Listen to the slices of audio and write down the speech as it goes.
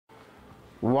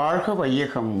வாழ்க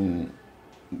வையகம்,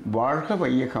 வாழ்க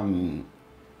வையகம்,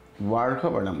 வாழ்க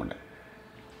வளமுடன்.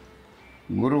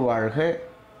 குரு வாழ்க,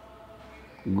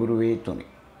 குருவே துணை.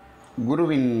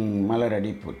 குருவின்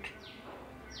மலரடி போற்றி.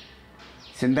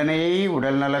 சிந்தனையை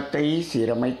உடல் நலத்தை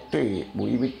சீரமைத்து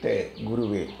உய்வித்த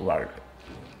குருவே வாழ்க.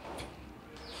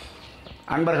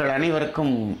 அன்பர்கள்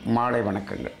அனைவருக்கும் மாலை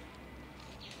வணக்கங்கள்.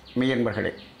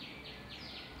 மெய்யன்பர்களே,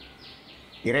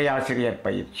 இறையாசிரியர்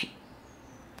பயிற்சி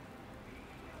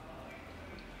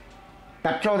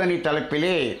தற்சோதனை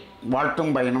தலைப்பிலே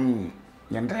வாழ்த்தும் பயணம்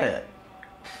என்ற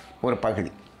ஒரு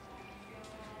பகுதி.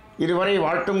 இதுவரை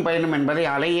வாழ்த்தும் பயணம் என்பதை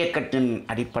அலையியக்கத்தின்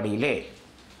அடிப்படையிலே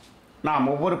நாம்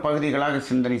ஒவ்வொரு பகுதிகளாக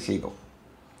சிந்தனை செய்தோம்.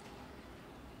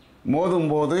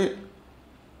 மோதும்போது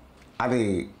அது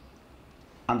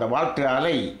அந்த வாழ்த்து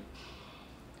அலை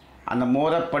அந்த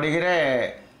மோதப்படுகிற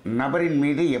நபரின்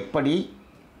மீது எப்படி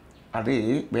அது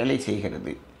வேலை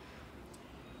செய்கிறது,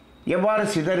 எவ்வாறு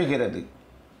சிதறுகிறது,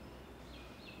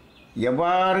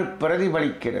 எவ்வாறு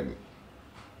பிரதிபலிக்கிறது,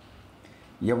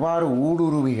 எவ்வாறு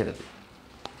ஊடுருவுகிறது,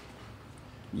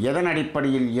 எதன்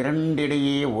அடிப்படையில்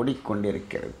இரண்டிடையே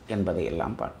ஓடிக்கொண்டிருக்கிறது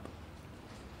என்பதையெல்லாம் பார்ப்போம்.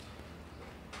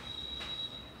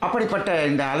 அப்படிப்பட்ட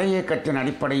இந்த அலையியக்கத்தின்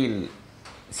அடிப்படையில்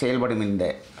செயல்படும் இந்த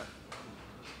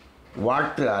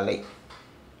வாழ்த்து அலை,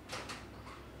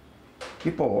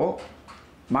 இப்போது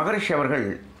மகரிஷி அவர்கள்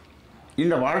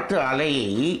இந்த வாழ்த்து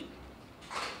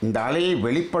அலையை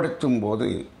வெளிப்படுத்தும் போது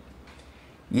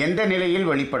எந்த நிலையில்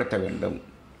வெளிப்படுத்த வேண்டும்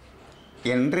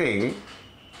என்று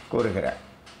கூறுகிறார்.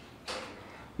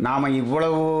 நாம்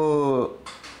இவ்வளவு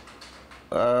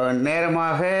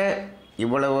நேரமாக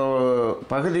இவ்வளவு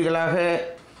பகுதிகளாக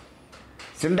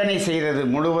சிந்தனை செய்தது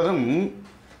முழுவதும்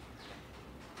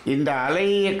இந்த அலை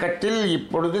இயக்கத்தில்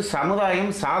இப்பொழுது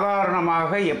சமுதாயம்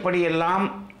சாதாரணமாக எப்படியெல்லாம்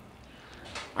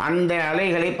அந்த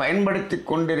அலைகளை பயன்படுத்தி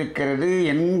கொண்டிருக்கிறது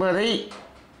என்பதை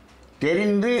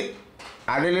தெரிந்து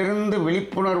அதிலிருந்து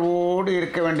விழிப்புணர்வோடு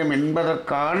இருக்க வேண்டும்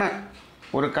என்பதற்கான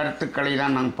ஒரு கருத்துக்களை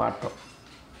தான் நாம் பார்த்தோம்.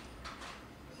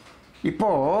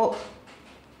 இப்போது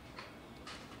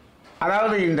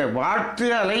அதாவது இந்த வாழ்த்து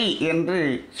அலை என்று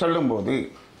சொல்லும்போது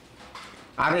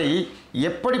அதை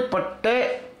எப்படிப்பட்ட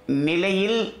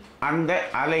நிலையில் அந்த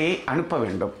அலையை அனுப்ப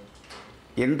வேண்டும்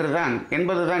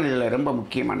என்பதுதான் இதில் ரொம்ப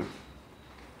முக்கியமானது.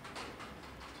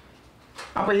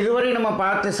 அப்போ இதுவரை நம்ம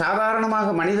பார்த்து சாதாரணமாக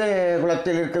மனித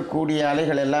குலத்தில் இருக்கக்கூடிய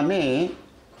அலைகள் எல்லாமே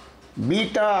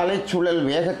பீட்டா அலைச்சுழல்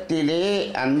வேகத்திலே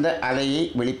அந்த அலையை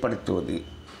வெளிப்படுத்துவது.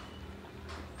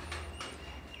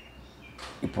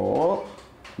 இப்போது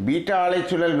பீட்டா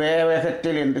அலைச்சுழல்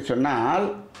வேகத்தில் என்று சொன்னால்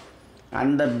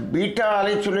அந்த பீட்டா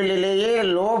அலைச்சுழலிலேயே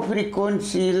லோ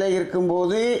ஃப்ரீக்குவன்சியில்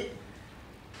இருக்கும்போது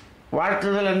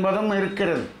வாழ்த்துதல் என்பதும்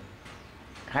இருக்கிறது.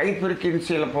 ஹை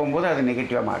ஃப்ரீக்குவன்சியில் போகும்போது அது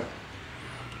நெகட்டிவாக மாறும்.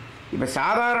 இப்போ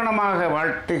சாதாரணமாக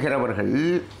வாழ்த்துகிறவர்கள்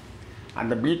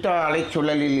அந்த பீட்டா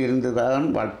அலைச்சுழலில் இருந்து தான்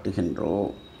வாழ்த்துகின்றோம்.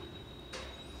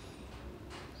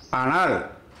 ஆனால்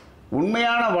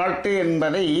உண்மையான வாழ்த்து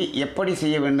என்பதை எப்படி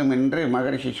செய்ய வேண்டும் என்று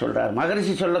மகரிஷி சொல்கிறார்.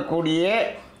 மகரிஷி சொல்லக்கூடிய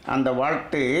அந்த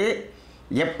வாழ்த்து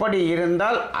எப்படி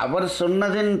இருந்தால் அவர்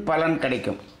சொன்னதின் பலன்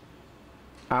கிடைக்கும்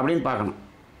அப்படின்னு பார்க்கணும்.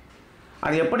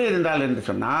 அது எப்படி இருந்தால் என்று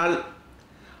சொன்னால்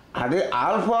அது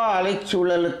ஆல்ஃபா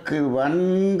அலைச்சூழலுக்கு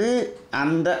வந்து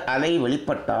அந்த அலை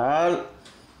வெளிப்பட்டால்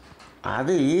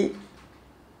அது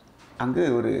அங்கு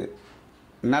ஒரு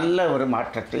நல்ல ஒரு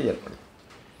மாற்றத்தை ஏற்படும்.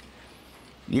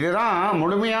 இதுதான்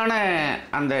முழுமையான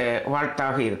அந்த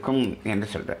வாழ்த்தாக இருக்கும் என்று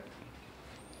சொல்கிறார்.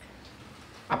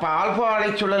 அப்போ ஆல்ஃபா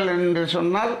அலைச்சூழல் என்று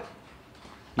சொன்னால்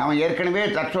நாம் ஏற்கனவே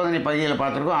தற்சோதனை பகுதியில்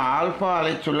பார்த்துருக்கோம். ஆல்ஃபா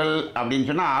அலைச்சூழல்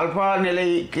அப்படின்னு சொன்னால் ஆல்ஃபா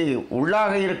நிலைக்கு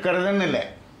உள்ளாக இருக்கிறதுன்னு இல்லை,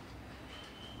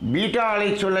 பீட்டா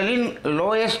அலைச்சுழலின்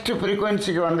லோயஸ்ட்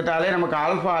ஃப்ரீக்குவன்சிக்கு வந்துட்டாலே நமக்கு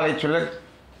ஆல்ஃபா அலைச்சுழல்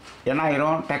என்ன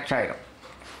ஆயிரும், டச் ஆயிரும்.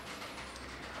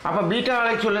 அப்போ பீட்டா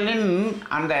அலைச்சுழலின்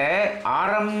அந்த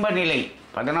ஆரம்ப நிலை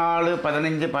 14,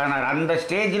 15, 16 அந்த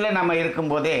ஸ்டேஜில் நம்ம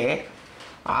இருக்கும்போதே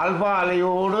ஆல்ஃபா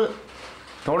அலையோடு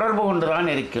தொடர்பு கொண்டு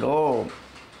தான் இருக்கிறோம்.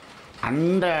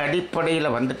 அந்த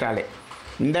அடிப்படையில் வந்துட்டாலே,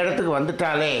 இந்த இடத்துக்கு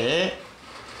வந்துட்டாலே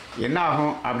என்ன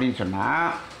ஆகும் அப்படின்னு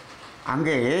சொன்னால்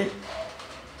அங்கே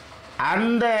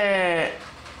அந்த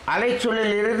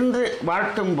அலைச்சூழலிலிருந்து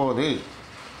வாழ்த்தும்போது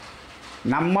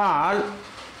நம்மால்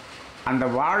அந்த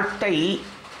வாழ்த்தை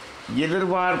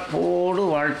எதிர்பார்ப்போடு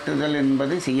வாழ்த்துதல்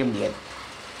என்பது செய்ய முடியாது.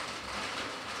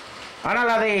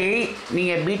 ஆனால் அதை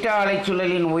நீங்கள் பீட்டா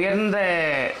அலைச்சூழலின் உயர்ந்த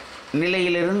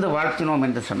நிலையிலிருந்து வாழ்த்தினோம்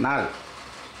என்று சொன்னால்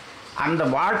அந்த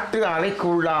வாழ்த்து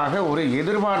அலைக்குள்ளாக ஒரு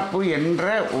எதிர்பார்ப்பு என்ற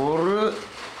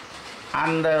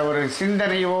அந்த ஒரு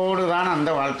சிந்தனையோடு தான்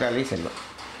அந்த வாழ்த்து அலை செல்லும்.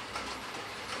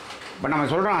 இப்போ நம்ம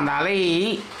சொல்கிறோம் அந்த அலை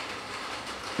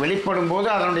வெளிப்படும் போது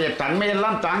அதனுடைய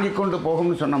தன்மையெல்லாம் தாங்கி கொண்டு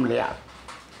போகும்னு சொன்னோம் இல்லையா?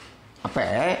 அப்போ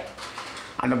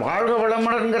அந்த வாழ்க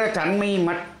வளமுடன்கிற தன்மை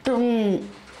மட்டும்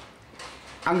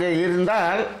அங்கே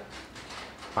இருந்தால்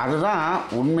அதுதான்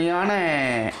உண்மையான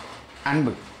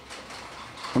அன்பு,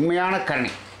 உண்மையான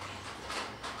கருணை.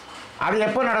 அது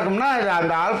எப்போ நடக்கும்னா இது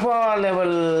அந்த ஆல்ஃபா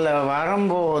லெவலில்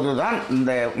வரும்போது தான்,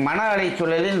 இந்த மன அலை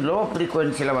சூழலின் லோ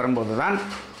ஃப்ரீக்குவென்சியில் வரும்போது தான்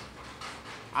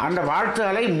அந்த வாழ்த்து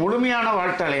அலை முழுமையான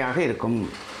வாழ்த்து அலையாக இருக்கும்.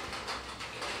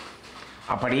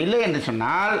 அப்படி இல்லை என்று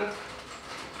சொன்னால்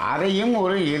அதையும்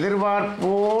ஒரு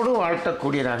எதிர்பார்ப்போடு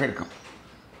வாழ்த்தக்கூடியதாக இருக்கும்.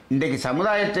 இன்றைக்கு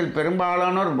சமுதாயத்தில்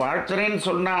பெரும்பாலானோர் வாழ்த்துறேன்னு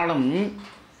சொன்னாலும்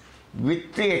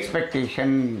வித்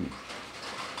எக்ஸ்பெக்டேஷன்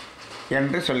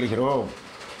என்று சொல்லுகிறோம்.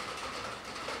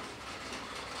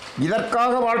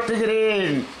 இதற்காக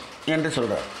வாழ்த்துகிறேன் என்று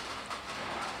சொல்கிறார்.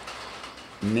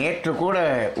 நேற்று கூட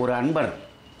ஒரு அன்பர்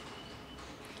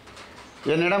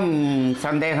என்னிடம்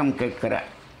சந்தேகம் கேட்கிறார்.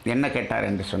 என்ன கேட்டார்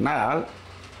என்று சொன்னால்,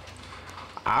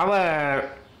 அவர்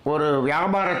ஒரு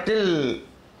வியாபாரத்தில்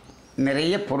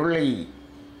நிறைய பொருளை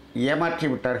ஏமாற்றி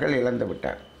விட்டார்கள், இழந்து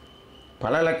விட்டார்.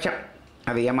 பல லட்சம்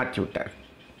அதை ஏமாற்றி விட்டார்.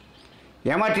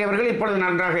 ஏமாற்றியவர்கள் இப்பொழுது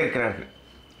நன்றாக இருக்கிறார்கள்.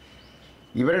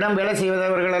 இவரிடம் வேலை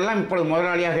செய்வதவர்கள் எல்லாம் இப்பொழுது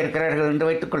முதலாளியாக இருக்கிறார்கள் என்று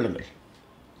வைத்துக் கொள்ளுங்கள்.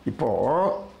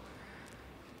 இப்போது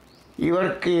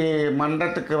இவருக்கு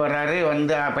மன்றத்துக்கு வர்றாரு,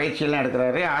 வந்து பயிற்சியெல்லாம்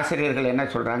எடுக்கிறாரு. ஆசிரியர்கள் என்ன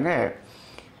சொல்கிறாங்க,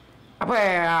 அப்போ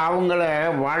அவங்கள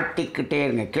வாழ்த்திக்கிட்டே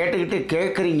இருங்க, கேட்டுக்கிட்டு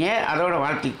கேட்குறீங்க, அதோட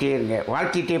வாழ்த்திக்கிட்டே இருங்க,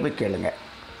 வாழ்த்திக்கிட்டே போய் கேளுங்க.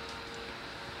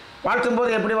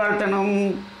 வாழ்த்தும்போது எப்படி வாழ்த்தணும்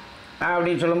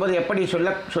அப்படின்னு சொல்லும்போது எப்படி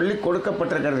சொல்லி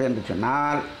கொடுக்கப்பட்டிருக்கிறது என்று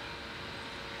சொன்னால்,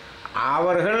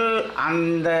 அவர்கள்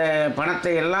அந்த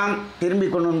பணத்தை எல்லாம் திரும்பி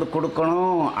கொண்டு வந்து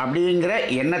கொடுக்கணும் அப்படிங்கிற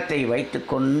எண்ணத்தை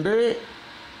வைத்துக்கொண்டு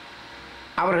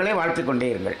அவர்களை வாழ்த்து கொண்டே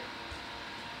இருங்கள்.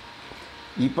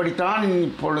 இப்படித்தான்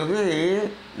இப்பொழுது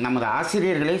நமது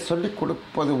ஆசிரியர்களை சொல்லிக்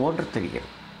கொடுப்பது போன்று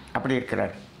தெரிகிறது. அப்படி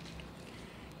இருக்கிறார்.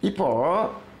 இப்போது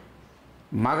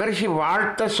மகரிஷி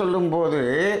வாழ்த்த சொல்லும்போது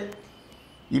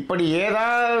இப்படி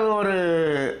ஏதாவது ஒரு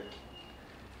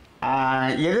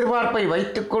எதிர்பார்ப்பை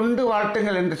வைத்துக்கொண்டு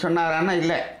வாழ்த்துங்கள் என்று சொன்னாரான்னா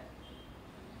இல்லை.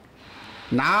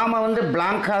 நாம்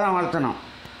பிளாங்காக தான் வாழ்த்தணும்,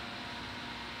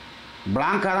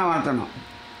 பிளாங்காக தான் வாழ்த்தணும்.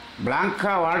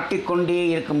 பிளாங்காக வாழ்த்தி கொண்டே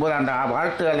இருக்கும்போது அந்த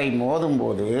வாழ்த்து அலை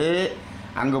மோதும்போது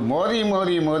அங்கு மோதி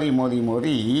மோதி மோதி மோதி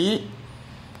மோதி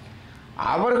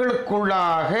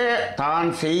அவர்களுக்குள்ளாக தான்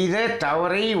செய்த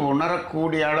தவறை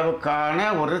உணரக்கூடிய அளவுக்கான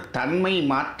ஒரு தன்மை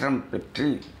மாற்றம் பெற்று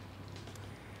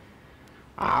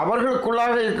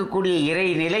அவர்களுக்குள்ளாக இருக்கக்கூடிய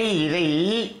இறைநிலை இதை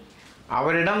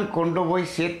அவரிடம் கொண்டு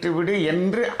போய் சேர்த்துவிடு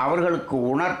என்று அவர்களுக்கு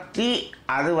உணர்த்தி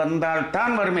அது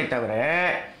வந்தால்தான் வருமே தவிர,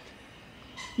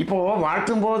 இப்போது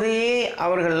வாழ்த்தும் போதே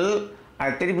அவர்கள்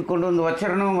அதை திருப்பி கொண்டு வந்து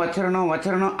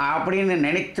வச்சிடணும் அப்படின்னு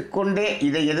நினைத்து கொண்டே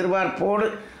இதை எதிர்பார்ப்போடு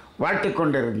வாழ்த்து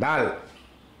கொண்டிருந்தால்,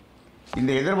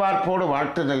 இந்த எதிர்பார்ப்போடு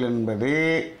வாழ்த்துதல் என்பது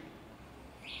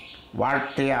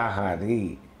வாழ்த்தே ஆகாது.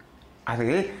 அது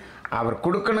அவர்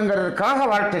கொடுக்கணுங்கிறதுக்காக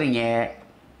வாழ்த்துறீங்க,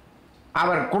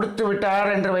 அவர் கொடுத்து விட்டார்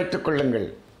என்று வைத்துக்கொள்ளுங்கள்.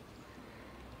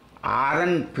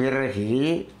 அதன் பிறகு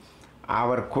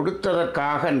அவர்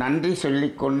கொடுத்ததற்காக நன்றி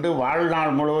சொல்லிக்கொண்டு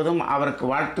வாழ்நாள் முழுவதும் அவருக்கு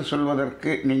வாழ்த்து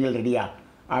சொல்வதற்கு நீங்கள் ரெடியா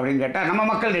அப்படின்னு கேட்டால் நம்ம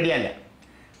மக்கள் ரெடியா இல்லை.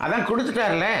 அதான்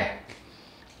கொடுத்துட்டார்ல,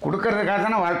 கொடுக்கறதுக்காக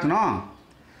தானே வாழ்த்தணும்,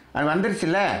 அது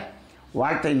வந்துருச்சுல்ல,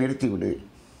 வாழ்த்தை நிறுத்தி விடு.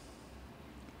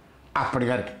 அப்படி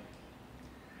தான் இருக்கு.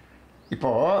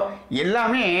 இப்போது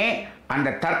எல்லாமே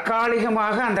அந்த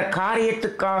தற்காலிகமாக அந்த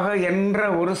காரியத்துக்காக என்ற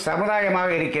ஒரு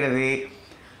சமுதாயமாக இருக்கிறது.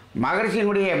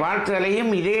 மகரிஷியினுடைய வாழ்த்துகளையும்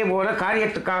இதே போல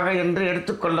காரியத்துக்காக என்று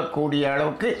எடுத்துக்கொள்ளக்கூடிய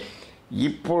அளவுக்கு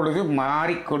இப்பொழுது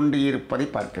மாறிக்கொண்டு இருப்பதை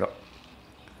பார்க்கிறோம்.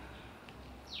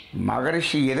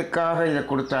 மகரிஷி எதுக்காக இதை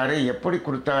கொடுத்தாரு, எப்படி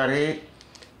கொடுத்தாரு,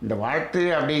 இந்த வாழ்த்து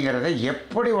அப்படிங்கிறத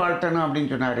எப்படி வாழ்த்தணும்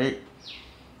அப்படின்னு சொன்னார்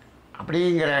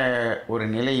அப்படிங்கிற ஒரு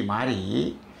நிலை மாறி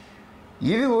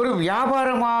இது ஒரு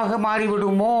வியாபாரமாக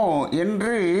மாறிவிடுமோ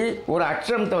என்று ஒரு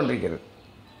அச்சம் தோன்றுகிறது.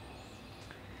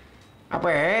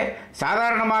 அப்போ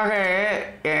சாதாரணமாக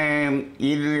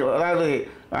இது அதாவது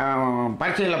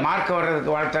பரீட்சையில் மார்க்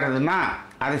வர்றதுக்கு வாழ்த்துறதுன்னா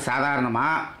அது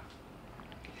சாதாரணமாக,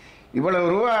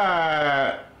 இவ்வளவு ரூபா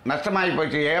நஷ்டமாகி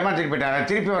போச்சு, ஏமாற்றிட்டு போயிட்டு அதை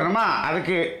திருப்பி வரணுமா,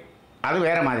 அதுக்கு அது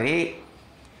வேறு மாதிரி.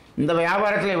 இந்த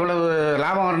வியாபாரத்தில் இவ்வளவு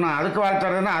லாபம் வரணும் அதுக்கு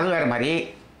வாழ்த்துறதுன்னா அது வேறு மாதிரி.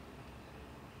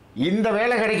 இந்த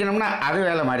வேலை கிடைக்கணும்னா அது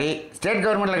வேலை மாதிரி, ஸ்டேட்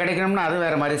கவர்மெண்ட்டில் கிடைக்கணும்னா அது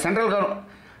வேறு மாதிரி, சென்ட்ரல் கவர்மெண்ட்.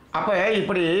 அப்போ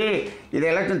இப்படி இதை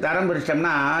எல்லாத்தையும் தரம்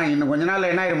பிரிச்சிட்டோம்னா இன்னும் கொஞ்ச நாள்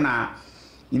என்ன ஆயிரும்னா,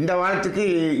 இந்த வாழ்த்துக்கு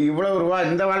இவ்வளோ ரூபா,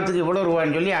 இந்த வாழ்த்துக்கு இவ்வளோ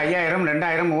ரூபான்னு சொல்லி 5000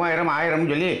 2000 3000 1000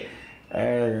 சொல்லி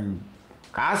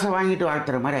காசை வாங்கிட்டு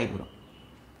வாழ்த்துற மாதிரி ஆகிப்படும்.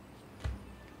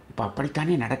 இப்போ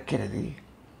அப்படித்தானே நடக்கிறது,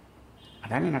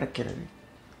 அதானே நடக்கிறது.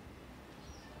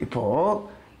 இப்போது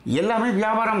எல்லாமே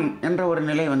வியாபாரம் என்ற ஒரு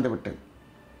நிலை வந்துவிட்டது.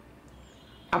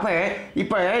 அப்போ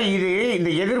இப்போ இது இந்த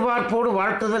எதிர்பார்ப்போடு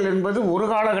வாழ்த்துதல் என்பது ஒரு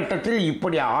காலகட்டத்தில்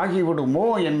இப்படி ஆகிவிடுமோ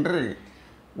என்று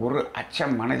ஒரு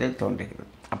அச்சம் மனதில்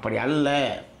தோன்றுகிறது. அப்படி அல்ல.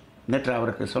 நேற்று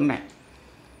அவருக்கு சொன்னேன்,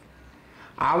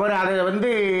 அவர் அதை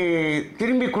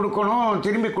திரும்பி கொடுக்கணும்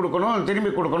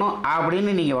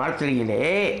அப்படின்னு நீங்கள் வாழ்த்துறீங்களே,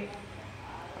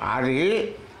 அது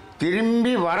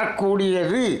திரும்பி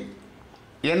வரக்கூடியது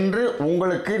என்று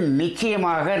உங்களுக்கு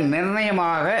நிச்சயமாக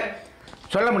நிர்ணயமாக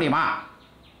சொல்ல முடியுமா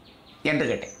என்று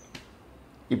கேட்டேன்.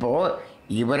 இப்போது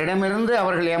இவரிடமிருந்து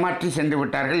அவர்கள் ஏமாற்றி சென்று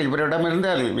விட்டார்கள், இவரிடமிருந்து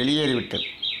அது வெளியேறிவிட்டது,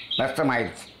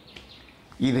 நஷ்டமாயிடுச்சு.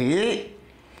 இது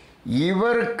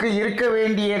இவருக்கு இருக்க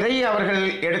வேண்டியதை அவர்கள்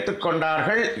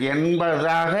எடுத்துக்கொண்டார்கள்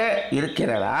என்பதாக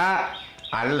இருக்கிறதா,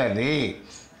 அல்லது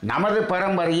நமது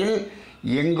பரம்பரையில்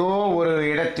எங்கோ ஒரு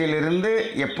இடத்திலிருந்து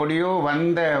எப்படியோ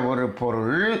வந்த ஒரு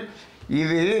பொருள்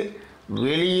இது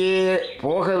வெளியே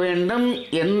போக வேண்டும்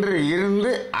என்று இருந்து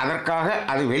அதற்காக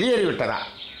அது வெளியேறிவிட்டதா,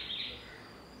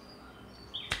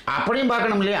 அப்படியும்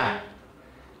பார்க்கணும் இல்லையா?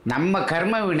 நம்ம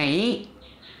கர்மவினை,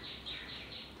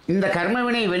 இந்த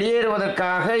கர்மவினை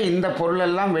வெளியேறுவதற்காக இந்த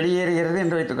பொருளெல்லாம் வெளியேறுகிறது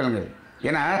என்று வைத்துக்கொள்ளுங்கள்.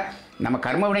 ஏன்னா நம்ம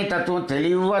கர்மவினை தத்துவம்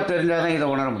தெளிவாக தெரிஞ்சால் தான் இதை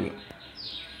உணர முடியும்.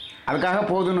 அதுக்காக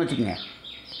போகுதுன்னு வச்சுக்கோங்க.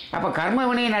 அப்போ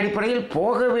கர்மவினையின் அடிப்படையில்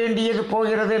போக வேண்டியது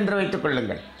போகிறது என்று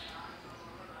வைத்துக்கொள்ளுங்கள்.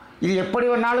 இது எப்படி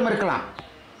வேணாலும் இருக்கலாம்.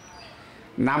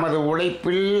 நமது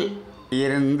உழைப்பில்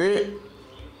இருந்து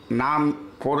நாம்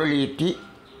பொருள் ஈட்டி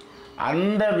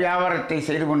அந்த வியாபாரத்தை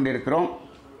செய்து கொண்டிருக்கிறோம்,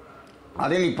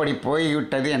 அதில் இப்படி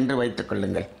போய்விட்டது என்று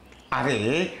வைத்துக்கொள்ளுங்கள். அது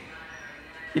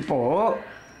இப்போது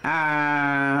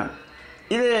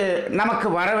இது நமக்கு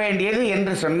வர வேண்டியது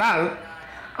என்று சொன்னால்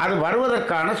அது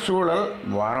வருவதற்கான சூழல்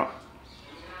வரும்.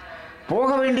 போக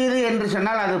வேண்டியது என்று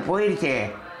சொன்னால் அது போயிடுச்சே.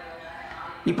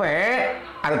 இப்போ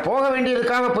அது போக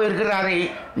வேண்டியதுக்காக போயிருக்கிறது, அதை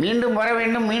மீண்டும்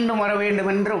வர வேண்டும்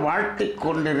என்று வாழ்த்தி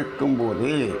கொண்டிருக்கும்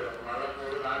போது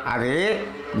அது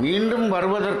மீண்டும்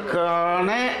வருவதற்கான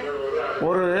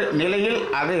ஒரு நிலையில்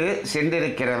அது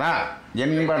சென்றிருக்கிறதா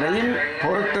என்பதையும்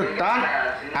பொறுத்துத்தான்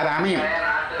அது அமையும்.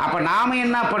 அப்போ நாம்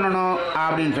என்ன பண்ணணும்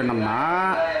அப்படின்னு சொன்னோம்னா,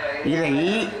 இதை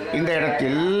இந்த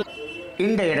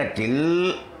இடத்தில்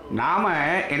நாம்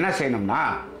என்ன செய்யணும்னா,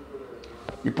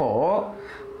 இப்போது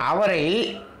அவரை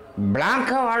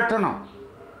பிளாங்காக வாழ்த்தணும்.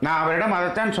 நான் அவரிடம்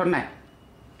அதைத்தான் சொன்னேன்.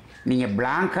 நீங்கள்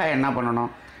பிளாங்காக என்ன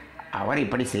பண்ணணும், அவர்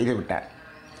இப்படி செய்து விட்டார்,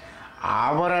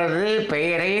 அவரது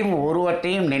பெயரையும்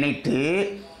உருவத்தையும் நினைத்து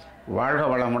வாழ்க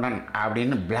வளமுடன்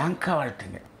அப்படின்னு பிளாங்காக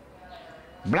வாழ்த்துங்க.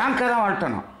 பிளாங்காக தான்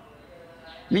வாழ்த்தணும்.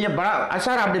 நீங்கள்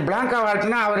சார் அப்படி பிளாங்காக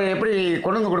வாழ்த்தினா அவர் எப்படி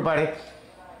கொண்டு வந்து கொடுப்பாரு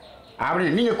அப்படி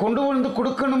நீங்கள் கொண்டு வந்து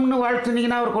கொடுக்கணும்னு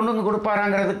வாழ்த்துனீங்கன்னா அவர் கொண்டு வந்து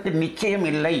கொடுப்பாராங்கிறதுக்கு நிச்சயம்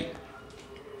இல்லை.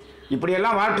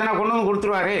 இப்படியெல்லாம் வாழ்த்துனா கொண்டு வந்து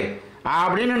கொடுத்துருவாரு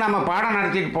அப்படின்னு நம்ம பாடம்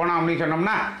நடத்திட்டு போனோம் அப்படின்னு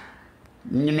சொன்னோம்னா,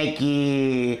 இன்னைக்கு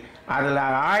அதில்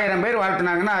 1000 பேர்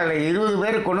வாழ்த்துனாங்கன்னா அதில் 20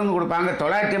 பேர் கொண்டு வந்து கொடுப்பாங்க,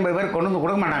 950 பேர் கொண்டு வந்து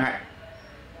கொடுக்க மாட்டாங்க.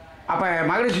 அப்போ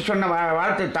மகிழ்ச்சி சொன்ன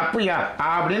வாழ்த்து தப்புயா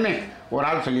அப்படின்னு ஒரு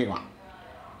ஆள் சொல்லிடுவான்.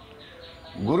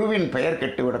 குருவின் பெயர்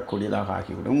கெட்டுவிடக்கூடியதாக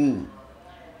ஆகிவிடும்.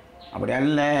 அப்படி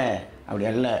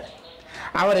அல்ல.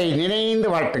 அவரை நினைந்து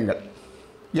வாழ்த்துங்கள்.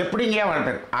 எப்படிங்க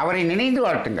வாழ்த்துங்கள்? அவரை நினைந்து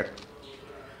வாழ்த்துங்கள்.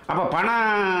 அப்போ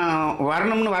பணம்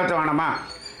வரணும்னு வாழ்த்த வேணாமா?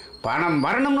 பணம்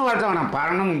வரணும்னு வாழ்த்த வேணாம்.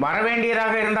 பணம் வர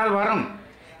வேண்டியதாக இருந்தால் வரும்,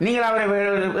 நீங்கள் அவரை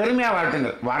வெறுமையாக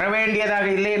வாழ்த்துங்கள். வர வேண்டியதாக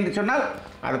இல்லை என்று சொன்னால்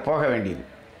அது போக வேண்டியது.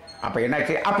 அப்போ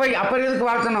என்னாச்சு? அப்போ எதுக்கு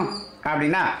வாழ்த்தணும்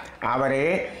அப்படின்னா, அவரே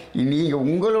நீங்கள்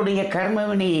உங்களுடைய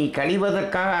கர்மவினை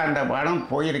கழிவதற்காக அந்த பணம்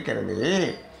போயிருக்கிறது.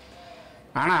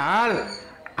 ஆனால்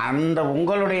அந்த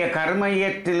உங்களுடைய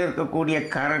கர்மயத்தில் இருக்கக்கூடிய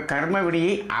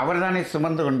கர்மவினையை அவர் தானே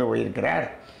சுமந்து கொண்டு போயிருக்கிறார்.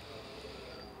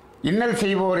 இன்னல்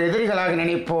செய்வோர் எதிரிகளாக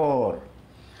நினைப்போர்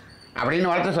அப்படின்னு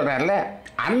வாழ்த்து சொல்கிறார்ல,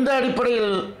 அந்த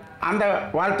அடிப்படையில் அந்த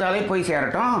வாழ்த்தாலே போய்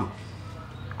சேரட்டும்.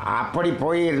 அப்படி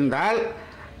போயிருந்தால்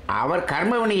அவர்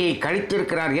கர்மவினையை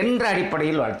கழித்திருக்கிறார் என்ற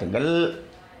அடிப்படையில் வாழ்த்துங்கள்.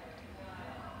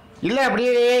 இல்லை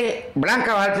அப்படியே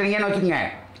பிளாங்காக வாழ்த்துறீங்கன்னு வச்சுங்க,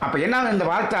 அப்போ என்ன, இந்த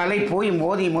வாழ்த்து அலை போய்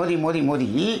மோதி மோதி மோதி மோதி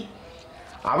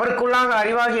அவருக்குள்ளாக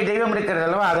அறிவாகிய தெய்வம் இருக்கிறது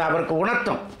அல்லவா, அது அவருக்கு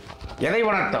உணர்த்தும். எதை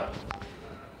உணர்த்தும்?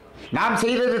 நாம்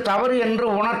செய்தது தவறு என்று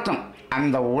உணர்த்தும்.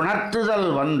 அந்த உணர்த்துதல்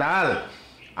வந்தால்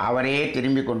அவரே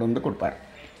திரும்பி கொண்டு வந்து கொடுப்பார்.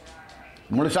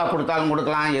 முழுசாக கொடுத்தாலும்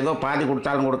கொடுக்கலாம், ஏதோ பாதி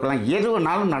கொடுத்தாலும் கொடுக்கலாம், எது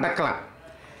வேணாலும் நடக்கலாம்.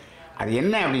 அது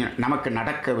என்ன அப்படின்னா, நமக்கு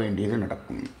நடக்க வேண்டியது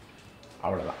நடக்கும்,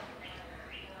 அவ்வளோதான்.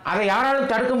 அதை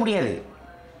யாராலும் தடுக்க முடியாது.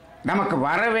 நமக்கு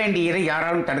வர வேண்டியதை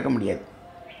யாராலும் தடுக்க முடியாது.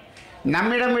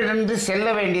 நம்மிடமிருந்து செல்ல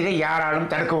வேண்டியதை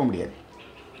யாராலும் தடுக்கவும் முடியாது.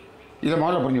 இதை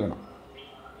முதல்ல புரிஞ்சுக்கணும்.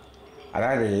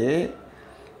 அதாவது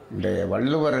இந்த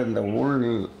வள்ளுவர் இந்த ஊழ்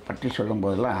பற்றி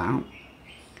சொல்லும்போதெல்லாம்,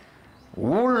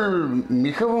 ஊழ்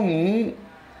மிகவும்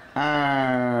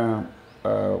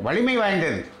வலிமை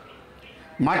வாய்ந்தது.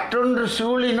 மற்றொன்று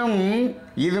சூழினும்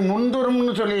இது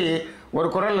முந்துரும்னு சொல்லி ஒரு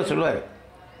குறளில் சொல்லுவார்.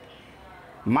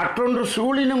 மற்றொன்று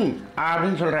சூழினும்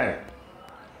அப்படின்னு சொல்கிறார்.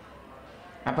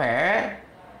 அப்போ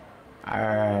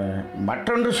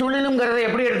மற்றொன்று சூழினுங்கிறத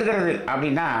எப்படி எடுத்துக்கிறது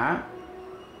அப்படின்னா,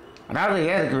 அதாவது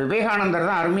அதுக்கு விவேகானந்தர்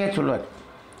தான் அருமையாக சொல்லுவார்.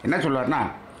 என்ன சொல்வார்னா,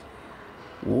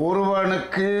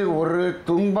 ஒருவனுக்கு ஒரு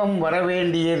துன்பம்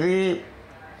வரவேண்டியது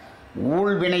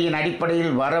ஊழ்வினையின்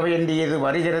அடிப்படையில் வரவேண்டியது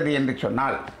வருகிறது என்று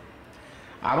சொன்னால்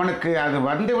அவனுக்கு அது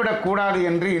வந்துவிடக்கூடாது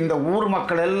என்று இந்த ஊர்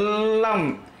மக்கள் எல்லாம்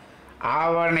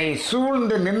அவனை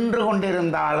சூழ்ந்து நின்று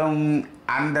கொண்டிருந்தாலும்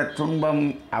அந்த துன்பம்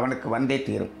அவனுக்கு வந்தே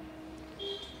தீரும்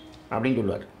அப்படின்னு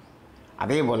சொல்லுவார்.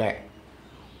 அதே போல்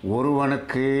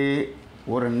ஒருவனுக்கு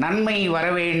ஒரு நன்மை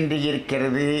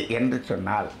வரவேண்டியிருக்கிறது என்று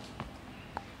சொன்னால்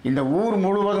இந்த ஊர்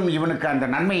முழுவதும் இவனுக்கு அந்த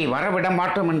நன்மையை வரவிட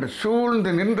மாட்டோம் என்று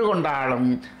சூழ்ந்து நின்று கொண்டாலும்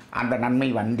அந்த நன்மை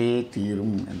வந்தே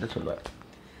தீரும் என்று சொல்வார்.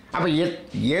 அப்போ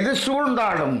எது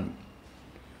சூழ்ந்தாலும்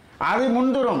அது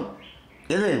முந்துரும்,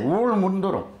 எது ஊழ்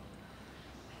முந்துரும்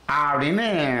அப்படின்னு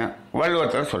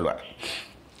வள்ளுவத்தில் சொல்வார்.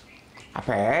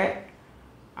 அப்போ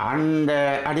அந்த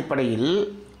அடிப்படையில்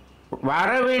வர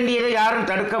வேண்டியதை யாரும்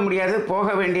தடுக்க முடியாது, போக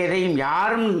வேண்டியதையும்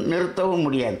யாரும் நிறுத்தவும்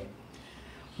முடியாது.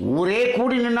 ஊரே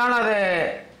கூடி நின்னாலும் அதை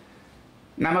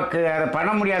நமக்கு அதை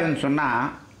பண்ண முடியாதுன்னு சொன்னால்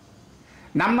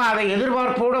நம்ம அதை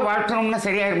எதிர்பார்ப்போடு வாழ்த்தணும்னா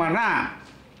சரியாயிருமானா?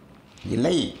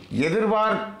 இல்லை,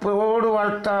 எதிர்பார்ப்போடு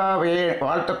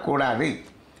வாழ்த்தக்கூடாது.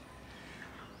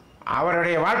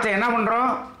 அவருடைய வாழ்த்தை என்ன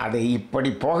பண்ணுறோம், அதை இப்படி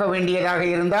போக வேண்டியதாக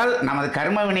இருந்தால் நமது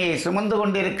கர்ம வினையை சுமந்து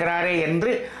கொண்டிருக்கிறாரே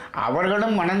என்று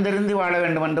அவர்களும் மனந்திருந்து வாழ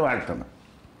வேண்டும் என்று வாழ்த்தணும்.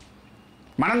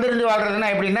 மனந்திருந்து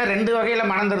வாழ்கிறதுனா எப்படின்னா, ரெண்டு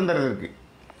வகையில் மனந்திருந்துறது இருக்குது.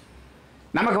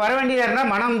 நமக்கு வர வேண்டியதாக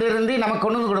இருந்தால் மனம் திருந்தி நமக்கு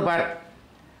கொண்டு வந்து கொடுப்பார்.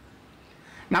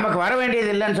 நமக்கு வர வேண்டியது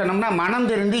இல்லைன்னு சொன்னோம்னா மனம்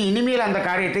திருந்தி இனிமேல் அந்த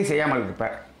காரியத்தை செய்யாமல்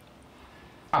இருப்பார்.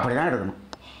 அப்படி தான் இருக்கணும்.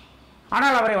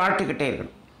 ஆனால் அவரை வாழ்த்துக்கிட்டே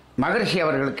இருக்கணும். மகரிஷி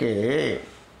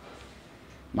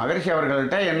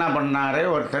அவர்கள்ட்ட என்ன பண்ணார்,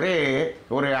 ஒருத்தர்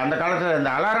ஒரு அந்த காலத்தில்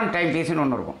இந்த அலாரம் டைம் பீஸ்னு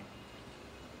ஒன்று இருக்கும்.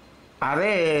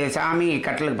 அதே சாமி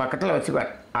கட்டிலுக்கு பக்கத்தில்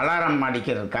வச்சுக்குவார். அலாரம்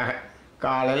அடிக்கிறதுக்காக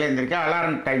காலையில் எழுந்திரிக்க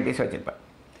அலாரம் டைம் பீஸ் வச்சுருப்பார்.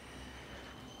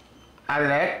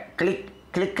 அதில் கிளிக்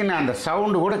கிளிக்குன்னு அந்த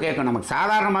சவுண்டு கூட கேட்கும், நமக்கு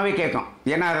சாதாரணமாகவே கேட்கும்.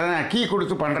 ஏன்னா அதை கீ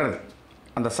கொடுத்து பண்ணுறது,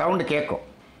 அந்த சவுண்டு கேட்கும்.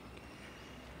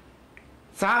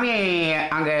 சாமி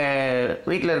அங்கே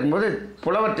வீட்டில் இருக்கும்போது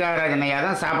புலவர் தியாகராஜன் ஐயா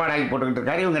தான் சாப்பாடாகி போட்டுக்கிட்டு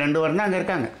இருக்காரு. இவங்க 2 பேரும் தான் அங்கே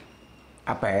இருக்காங்க.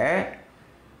 அப்போ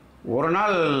ஒரு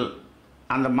நாள்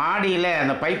அந்த மாடியில்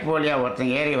அந்த பைப்பு வழியாக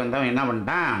ஒருத்தன் ஏறி வந்தவன் என்ன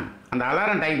பண்ணிட்டான், அந்த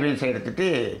அலாரம் டைப் பீஸை எடுத்துகிட்டு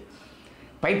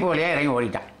பைப்பு வழியாக இறங்கி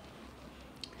ஓடிட்டான்.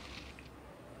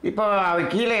 இப்போ அவன்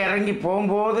கீழே இறங்கி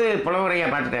போகும்போது புலவரையா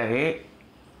பார்த்துட்டாரு.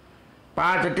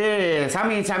 பார்த்துட்டு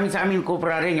சாமி சாமி சாமின்னு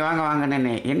கூப்பிட்றாரு, இங்கே வாங்க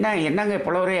வாங்கன்னு. என்னங்க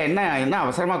புலவரையா, என்ன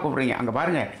அவசரமாக கூப்பிட்றீங்க? அங்கே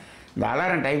பாருங்கள், இந்த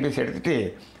அலாரம் டைம் பீஸ் எடுத்துகிட்டு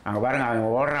அங்கே பாருங்கள்,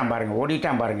 அவன் ஓடுறான் பாருங்கள்,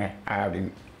 ஓடிட்டான் பாருங்கள்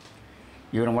அப்படின்னு.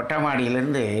 இவர் மொட்டை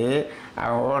மாடியிலேருந்து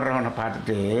அவன் ஓடுறவனை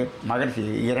பார்த்துட்டு மகரிஷி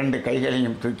 2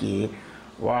 கைகளையும் தூக்கி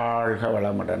வாழ்க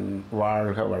வளமுடன்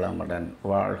வாழ்க வளமுடன்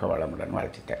வாழ்க வளமுடன்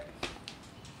வாழ்த்திட்டார்.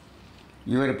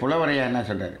 இவர் புலவரையா என்ன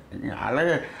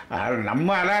சொல்கிறார், நம்ம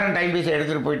அலாரம் டைம் பீஸை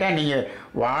எடுத்துகிட்டு போயிட்டா நீங்கள்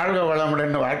வாழ்க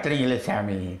வளமுடன் வாழ்த்துறீங்களே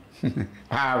சாமி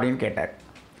அப்படின்னு கேட்டார்.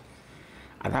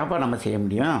 அதான்ப்பா நம்ம செய்ய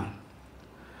முடியும்.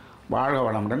 வாழ்க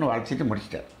வளமுடன் வாழ்த்திட்டு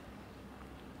முடிச்சிட்டார்.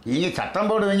 நீங்கள் சத்தம்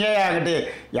போடுவீங்க, அங்கிட்டு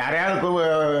யாரையாவது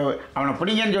அவனை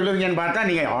பிடிங்கன்னு சொல்லுவீங்கன்னு பார்த்தா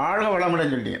நீங்கள் வாழ்க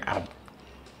வளமுடன் சொல்லிட்டீங்க.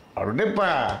 அப்படிப்பா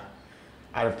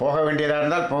அது போக வேண்டியதாக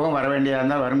இருந்தால் போகும், வர வேண்டியதாக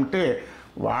இருந்தால் வரும்ட்டு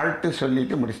வாழ்த்து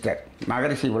சொல்லிட்டு முடிச்சிட்டார்.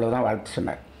 மகரிஷி இவ்வளோ தான் வாழ்த்து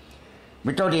சொன்னார்,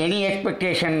 வித்தவுட் எனி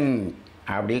எக்ஸ்பெக்டேஷன்.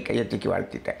 அப்படியே கையை தூக்கி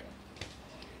வாழ்த்திட்டார்.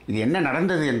 இது என்ன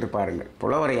நடந்தது என்று பாருங்கள்.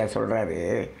 புலவரையா சொல்கிறாரு,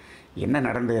 என்ன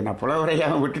நடந்தது, நான்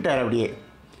புலவரையாவும் விட்டுட்டார் அப்படியே.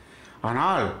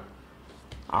 ஆனால்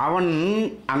அவன்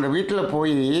அங்கே வீட்டில்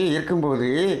போய் இருக்கும்போது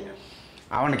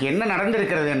அவனுக்கு என்ன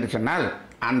நடந்திருக்கிறது என்று சொன்னால்,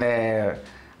 அந்த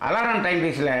அலாரம் டைம்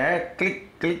பீஸில் கிளிக்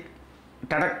கிளிக்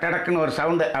டடக் டடக்குன்னு ஒரு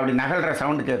சவுண்டு அப்படி நகல்கிற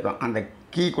சவுண்டு கேட்கும். அந்த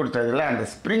கீ கொடுத்ததில் அந்த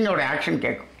ஸ்ப்ரிங்கோட ஆக்ஷன்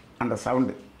கேட்கும்.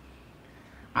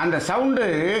 அந்த சவுண்டு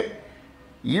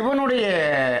இவனுடைய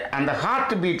அந்த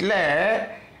ஹார்ட் பீட்டில்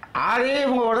அதே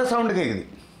இவங்களோட சவுண்டு கேட்குது.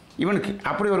 இவனுக்கு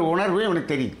அப்படி ஒரு உணர்வு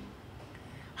இவனுக்கு தெரியுது.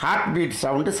 ஹார்ட் பீட்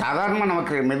சவுண்டு சாதாரணமாக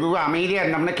நமக்கு மெதுவாக அமைதியாக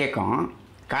இருந்தோம்னா கேட்கும்,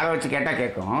 காதை வச்சு கேட்டால்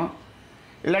கேட்கும்,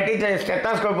 இல்லாட்டி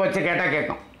ஸ்டெத்தாஸ்கோப் வச்சு கேட்டால்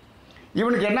கேட்கும்.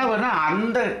 இவனுக்கு என்ன வரும்னா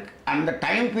அந்த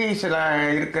டைம் பீஸில்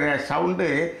இருக்கிற சவுண்டு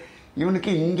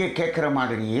இவனுக்கு இங்கே கேட்குற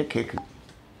மாதிரியே கேட்குது.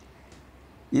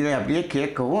 இதை அப்படியே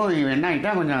கேட்கவும் இவன் என்ன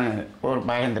ஆகிட்டான், கொஞ்சம் ஒரு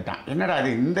பயந்துட்டான். என்னடா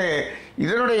அது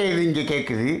இதனுடைய இது இங்கே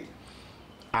கேட்குது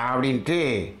அப்படின்ட்டு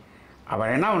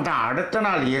அவன் என்ன பண்ணிட்டான், அடுத்த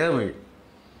நாள் இரவு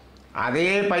அதே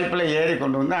பைப்பில் ஏறி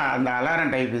கொண்டு வந்து அந்த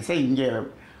அலாரம் டைப் பீஸை இங்கே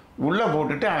உள்ளே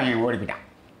போட்டுட்டு அவன் ஓடிக்கிட்டான்.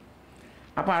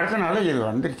 அப்போ அடுத்த நாள் இது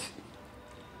வந்துருச்சு.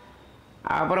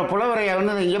 அப்புறம் புலவரை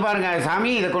வந்து இங்கே பாருங்க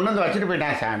சாமி, இதை கொண்டு வந்து வச்சுட்டு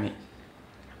போயிட்டான் சாமி.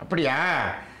 அப்படியா,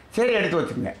 சரி எடுத்து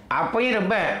வச்சுருங்க. அப்பையும்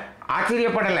ரொம்ப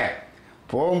ஆச்சரியப்படலை,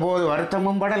 போகும்போது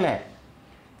வருத்தமும் படலை,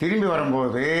 திரும்பி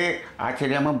வரும்போது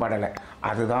ஆச்சரியமும் படலை.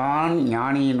 அதுதான்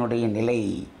ஞானியினுடைய நிலை,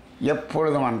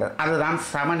 எப்பொழுதும் வந்தது. அதுதான்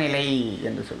சமநிலை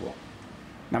என்று சொல்லுவோம்.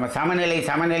 நம்ம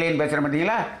சமநிலைன்னு பேசுகிறோம்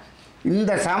பார்த்தீங்களா,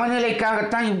 இந்த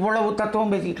சமநிலைக்காகத்தான் இவ்வளவு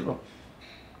தத்துவம் பேசிகிட்டு இருக்கோம்.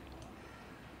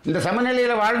 இந்த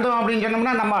சமநிலையில் வாழ்ந்தோம் அப்படின்னு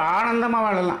சொன்னோம்னா நம்ம ஆனந்தமாக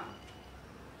வாழலாம்.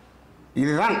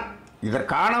 இதுதான்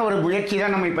இதற்கான ஒரு முயற்சி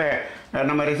தான் நம்ம இப்போ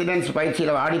நம்ம ரெசிடென்ஸ்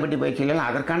பயிற்சியில், வாடிப்பட்டி பயிற்சியிலலாம்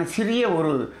அதற்கான சிறிய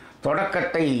ஒரு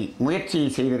தொடக்கத்தை முயற்சி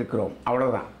செய்திருக்கிறோம்,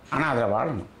 அவ்வளோதான். ஆனால் அதில்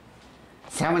வாழணும்,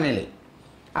 சமநிலை.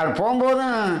 அது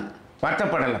போகும்போதும்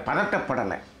வருத்தப்படலை,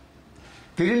 பதட்டப்படலை,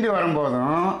 திரும்பி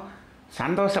வரும்போதும்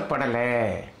சந்தோஷப்படலை.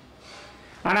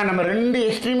 ஆனால் நம்ம 2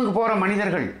 எக்ஸ்ட்ரீமுக்கு போகிற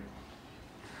மனிதர்கள்.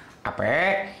 அப்போ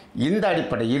இந்த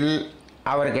அடிப்படையில்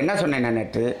அவருக்கு என்ன சொன்னேன்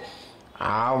நேற்று,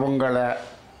 அவங்கள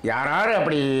யாராரு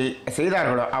அப்படி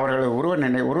செய்தார்களோ அவர்களை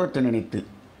உருவத்தை நினைத்து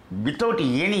வித்தவுட்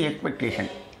எனி எக்ஸ்பெக்டேஷன்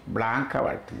பிளாங்காக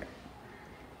வாழ்த்துங்க,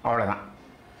 அவ்வளோதான்.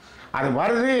 அது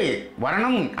வருது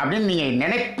வரணும் அப்படின்னு நீங்கள்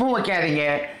நினைப்பும் வைக்காதீங்க,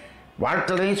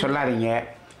 வாழ்த்துறதையும் சொல்லாதீங்க.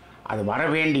 அது வர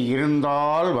வேண்டி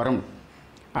இருந்தால் வரும்,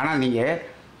 ஆனால் நீங்கள்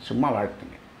சும்மா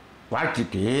வாழ்த்துங்க.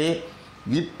 வாழ்த்திட்டு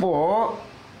இப்போ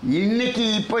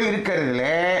இருக்கிறதுல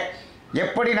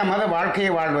எப்படி நமது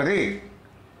வாழ்க்கையை வாழ்வது,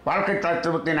 வாழ்க்கை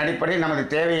தத்துவத்தின் அடிப்படையில் நமது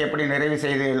தேவையை எப்படி நிறைவு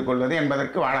செய்து கொள்வது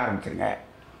என்பதற்கு வாழ ஆரம்பிச்சிருங்க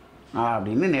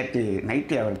அப்படின்னு நேற்று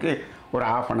நைட்டு அவருக்கு ஒரு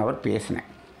 1/2 hour பேசினேன்.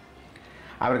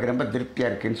 அவருக்கு ரொம்ப திருப்தியாக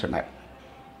இருக்குதுன்னு சொன்னார்.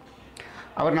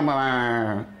 அவர்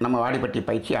நம்ம வாடிப்பட்டி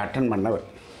பயிற்சி அட்டன் பண்ணவர்.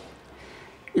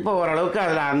 இப்போ ஓரளவுக்கு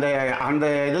அதில் அந்த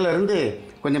இதிலிருந்து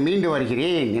கொஞ்சம் மீண்டு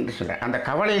வருகிறேன் என்று சொல்கிறேன், அந்த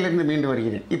கவலையிலிருந்து மீண்டு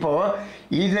வருகிறேன்.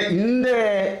 இப்போது இந்த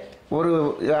ஒரு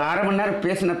 1/2 மணி நேரம்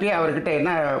பேசினப்பே அவர்கிட்ட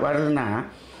என்ன வருதுன்னா,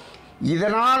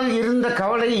 இதனால் இருந்த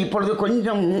கவலை இப்பொழுது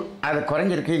கொஞ்சம் அது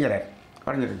குறைஞ்சிருக்குங்கிறார்.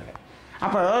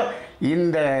 அப்போ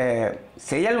இந்த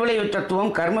செயல் விளைவு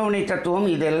தத்துவம், கர்மவினை தத்துவம்,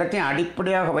 இது எல்லாத்தையும்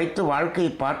அடிப்படையாக வைத்து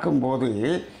வாழ்க்கையை பார்க்கும்போது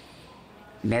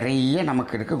நிறைய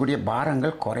நமக்கு இருக்கக்கூடிய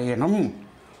பாரங்கள்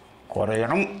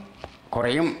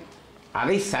குறையும்.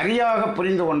 அதை சரியாக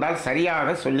புரிந்து கொண்டால், சரியாக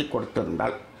சொல்லி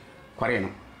கொடுத்திருந்தால்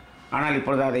குறையணும். ஆனால்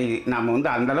இப்பொழுது அதை நாம்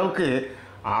அந்தளவுக்கு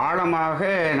ஆழமாக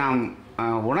நாம்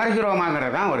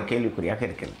உணர்கிறோமாங்கிறது தான் ஒரு கேள்விக்குறியாக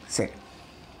இருக்கிறது. சரி,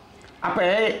 அப்போ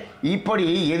இப்படி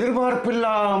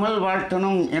எதிர்பார்ப்பில்லாமல்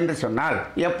வாழ்த்தணும் என்று சொன்னால்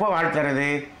எப்போ வாழ்த்துறது?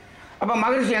 அப்போ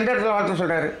மகிழ்ச்சி எந்த இடத்துல வாழ்த்த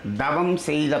சொல்கிறார்? தவம்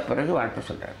செய்த பிறகு வாழ்த்த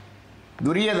சொல்கிறார்.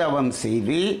 துரிய தவம்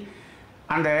செய்து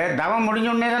அந்த தவம்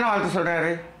முடிஞ்சோடனே தானே வாழ்த்த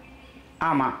சொல்கிறாரு.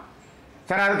 ஆமாம்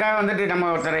சார், அதுக்காக நம்ம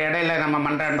ஒருத்தர் இடையில நம்ம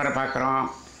மன்றான்பரை பார்க்குறோம்,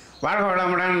 வாழ்க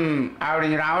வளமுடன்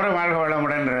அப்படிங்கிற, அவரும் வாழ்க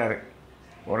வளமுடன்றாரு.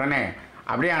 உடனே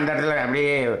அப்படியே அந்த இடத்துல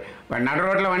அப்படியே நடு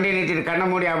ரோட்டில் வண்டியை நிறுத்திட்டு கண்ணை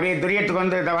மூடி அப்படியே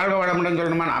துரியத்துக்கு வாழ்க வளமுடன்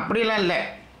சொல்லணுமா? அப்படிலாம் இல்லை.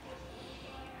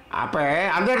 அப்போ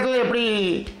அந்த இடத்துல எப்படி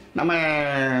நம்ம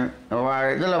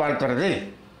இதில் வாழ்த்துறது,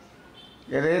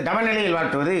 எது தவநிலையில்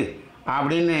வாழ்த்துவது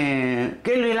அப்படின்னு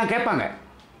கேள்வியெல்லாம் கேட்பாங்க.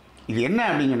 இது என்ன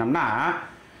அப்படின்னு சொன்னோம்னா,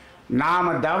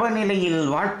 நாம் தவநிலையில்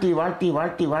வாழ்த்தி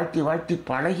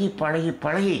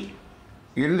பழகி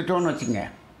இருந்துட்டோன்னு வச்சுங்க.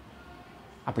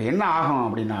 அப்போ என்ன ஆகும்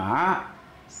அப்படின்னா,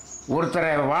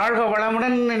 ஒருத்தரை வாழ்க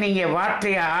வளமுடன் நீங்கள்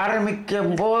வாழ்க்கைய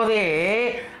ஆரம்பிக்கும் போதே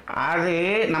அது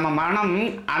நம்ம மனம்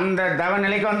அந்த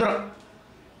தவநிலைக்கு வந்துடும்.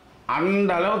 அந்த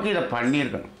அளவுக்கு இதை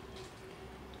பண்ணியிருக்கணும்.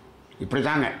 இப்படி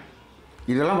தாங்க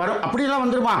இதெல்லாம் வரும். அப்படிலாம்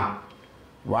வந்துருமா?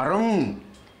 வரும்,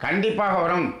 கண்டிப்பாக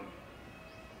வரும்.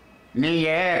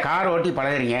 நீங்கள் கார் ஓட்டி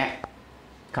பழகுறீங்க,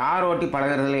 கார் ஓட்டி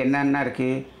பழகிறதுல என்னென்ன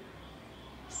இருக்குது?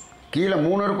 கீழே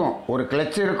 3 இருக்கும், ஒரு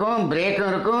கிளச்சு இருக்கும், பிரேக்கும்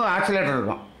இருக்கும், ஆக்சிலேட்டர்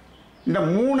இருக்கும். இந்த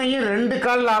 3ஐயும் 2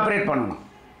 காலில் ஆப்ரேட் பண்ணணும்.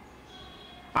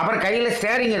 அப்புறம் கையில்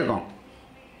ஸ்டேரிங் இருக்கும்.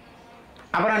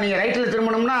 அப்புறம் நீங்கள் ரைட்டில்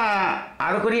திரும்பணும்னா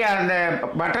அதுக்குரிய அந்த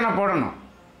பட்டனை போடணும்,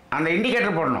 அந்த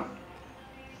இண்டிகேட்டர் போடணும்.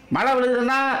 மழை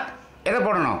விழுதுன்னா எதை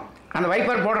போடணும்? அந்த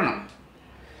வைப்பர் போடணும்.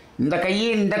 இந்த கை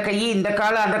இந்த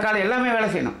கால் அந்த கால் எல்லாமே வேலை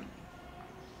செய்யணும்.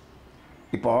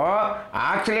 இப்போது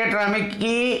ஆக்சிலேட்டர்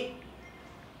அமைக்கி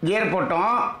கியர்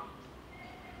போட்டோம்,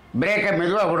 பிரேக்கை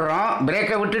மெதுவாக விடுறோம்,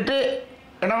 பிரேக்கை விட்டுட்டு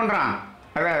என்ன பண்ணுறான்,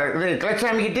 அதை இது கிளச்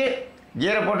அமைக்கிட்டு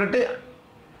கியரை போட்டுட்டு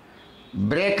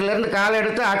பிரேக்கிலேருந்து காலை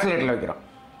எடுத்து ஆக்சிலேட்டரில் வைக்கிறோம்.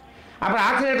 அப்புறம்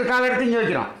ஆக்சிலேட்டர் காலை எடுத்து இங்கே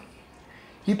வைக்கிறோம்.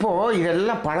 இப்போது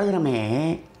இதெல்லாம் பழகுறமே,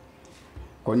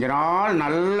 கொஞ்ச நாள்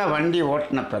நல்ல வண்டி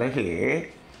ஓட்டின பிறகு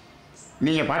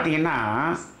நீங்கள் பார்த்தீங்கன்னா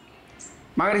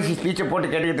மகரிஷி ஸ்பீச்சை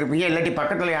போட்டு கேட்டுக்கிட்டு இருப்பீங்க, இல்லாட்டி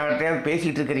பக்கத்தில் யார்கிட்டையாவது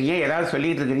பேசிகிட்டு இருக்கிறீங்க, ஏதாவது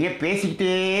சொல்லிகிட்டு இருக்கிறீங்க,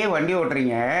 பேசிக்கிட்டே வண்டி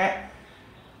ஓட்டுறீங்க.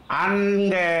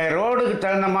 அந்த ரோடுக்கு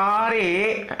தகுந்த மாதிரி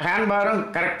ஹேண்ட்பாரும்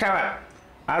கரெக்டாக,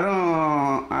 அதுவும்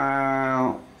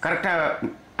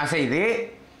கரெக்டாக அசையுது.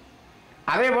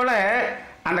 அதே போல்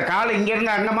அந்த கால்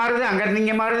இங்கேருந்து அங்கே மாறுது, அங்கேருந்து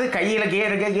இங்கே மாறுது, கையில்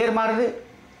கேர் மாறுது.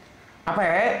 அப்போ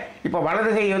இப்போ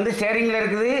வலது கை வந்து ஸ்டேரிங்கில்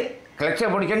இருக்குது, கிளச்சை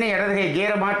பிடிச்சோன்னே இடது கை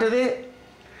கியரை மாட்டுது,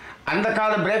 அந்த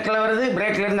கால் பிரேக்கில் வருது,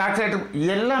 பிரேக்லேருந்து ஆக்சிலேட்டர்,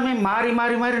 எல்லாமே மாறி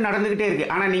மாறி மாறி நடந்துக்கிட்டே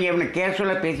இருக்குது. ஆனால் நீங்கள் இவனை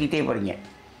கேஷுவலாக பேசிக்கிட்டே போகிறீங்க.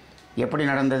 எப்படி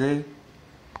நடந்தது?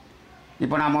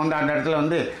 இப்போ நாம் வந்து அந்த இடத்துல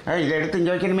வந்து இதை எடுத்து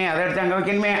இங்கே வைக்கணுமே, அதை எடுத்து அங்கே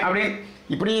வைக்கணுமே அப்படின்னு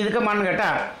இப்படி இருக்கமான்னு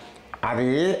கேட்டால் அது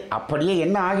அப்படியே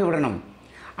என்ன ஆகிவிடணும்,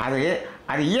 அது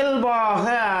அது இயல்பாக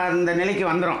அந்த நிலைக்கு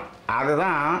வந்துடும்.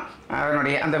 அதுதான்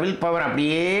அதனுடைய அந்த வில் பவர்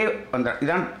அப்படியே வந்துடும்.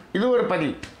 இதான் இது ஒரு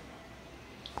பதிவு.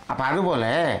 அப்போ அதுபோல்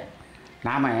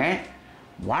நாம்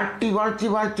வாழ்த்தி வாழ்த்தி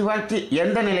வாழ்த்தி வாழ்த்தி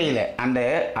எந்த நிலையில் அந்த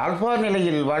ஆல்ஃபா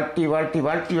நிலையில் வாழ்த்தி வாழ்த்தி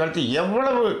வாழ்த்தி வாழ்த்தி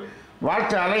எவ்வளவு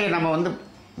வாழ்த்து அலையை நம்ம வந்து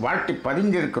வாழ்த்தி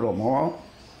பதிஞ்சிருக்கிறோமோ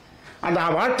அந்த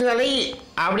வாழ்த்து அலை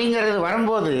அப்படிங்கிறது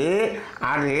வரும்போது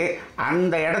அது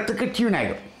அந்த இடத்துக்கு டியூன்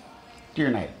ஆகிடும்.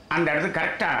 அந்த இடத்துக்கு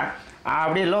கரெக்டாக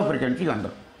அப்படியே லோ ஃப்ரீக்வன்சிக்கு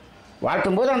வந்துடும்.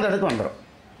 வாழ்த்தும் போது அந்த இடத்துக்கு வந்துடும்.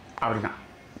 அப்படி தான்.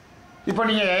 இப்போ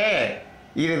நீங்கள்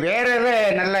இது வேறு எதை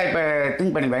நல்லா இப்போ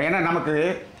திங்க் பண்ணிப்பேன். ஏன்னா நமக்கு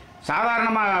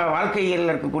சாதாரணமாக வாழ்க்கையில்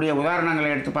இருக்கக்கூடிய உதாரணங்களை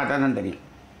எடுத்து பார்த்தா தான் தெரியும்.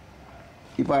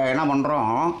 இப்போ என்ன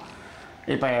பண்ணுறோம்,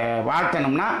 இப்போ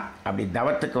வாழ்த்தணும்னா அப்படி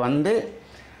தவத்துக்கு வந்து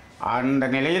அந்த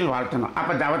நிலையில் வாழ்த்தணும்.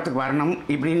 அப்போ தவத்துக்கு வரணும்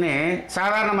இப்படின்னு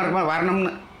சாதாரணமாக இருக்கும்போது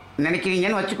வரணும்னு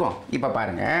நினைக்கிறீங்கன்னு வச்சுக்கோ. இப்போ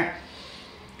பாருங்கள்,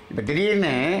 இப்போ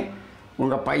திடீர்னு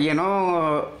உங்கள் பையனோ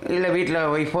இல்லை வீட்டில்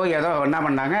ஒய்ஃபோ ஏதோ என்ன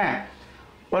பண்ணாங்க,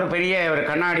 ஒரு பெரிய ஒரு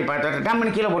கண்ணாடி பாத்திரத்தை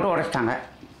டம்முன்னு கீழே போட்டு உடச்சிட்டாங்க.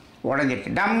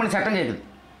 உடஞ்சிருச்சு, டம்முன்னு சத்தம் கேட்குது.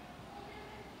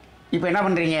 இப்போ என்ன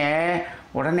பண்ணுறீங்க,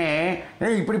 உடனே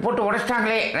இப்படி போட்டு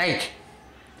உடச்சிட்டாங்களே, ரைட்,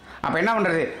 அப்போ என்ன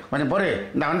பண்ணுறது, கொஞ்சம் பொறு,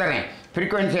 இந்த வந்துடுறேன்,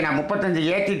 ஃப்ரீக்குவென்சியை நான் 35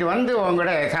 ஏற்றிட்டு வந்து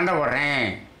உங்களோட சண்டை போடுறேன்,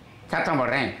 சத்தம்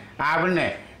போடுறேன் அப்படின்னு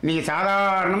நீங்கள்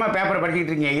சாதாரணமாக பேப்பர்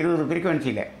படிச்சுக்கிட்டு இருக்கீங்க 20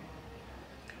 ஃப்ரீக்குவென்சியில்.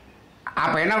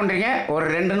 அப்போ என்ன பண்ணுறீங்க, ஒரு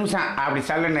 2 நிமிஷம் அப்படி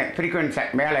சல்லுன்னு ஃப்ரீக்குவென்சியை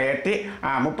மேலே ஏற்றி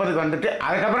 30க்கு வந்துட்டு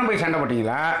அதுக்கப்புறம் போய் சண்டை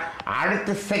போட்டிங்களா,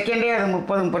 அடுத்த செகண்டே அது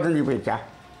 30-35 போயிடுச்சா?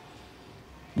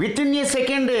 வித்தின் ஏ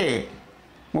செகண்டு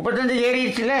 35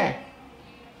 ஏறிடுச்சுல.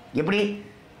 எப்படி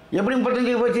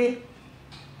 35 போச்சு?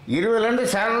 20லேருந்து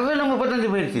சர்வன்னு 35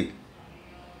 போயிடுச்சு.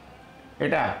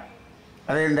 ஏட்டா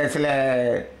அது இந்த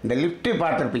இந்த லிஃப்ட்டு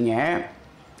பார்த்துருப்பீங்க.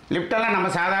 லிஃப்டெல்லாம் நம்ம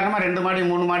சாதாரணமாக 2 மாடி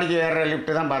 3 மாடிக்கு ஏறுற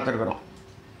லிஃப்ட்டு தான் பார்த்துருக்குறோம்.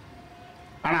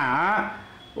 ஆனால்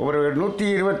ஒரு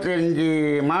 125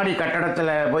 மாடி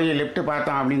கட்டடத்தில் போய் லிஃப்ட்டு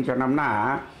பார்த்தோம் அப்படின்னு சொன்னோம்னா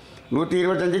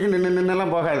 125க்கு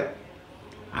நின்றுலாம் போகாது.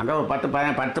 அங்கே ஒரு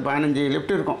 10-15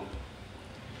 லிஃப்ட் இருக்கும்.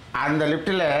 அந்த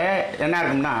லிஃப்ட்டில் என்ன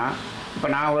இருக்கும்னா, இப்போ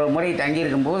நான் ஒரு முறை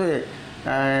தங்கியிருக்கும்போது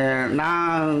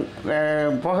நான்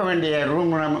போக வேண்டிய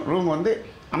ரூம் வந்து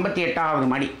 58வது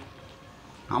மாடி.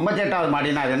 58வது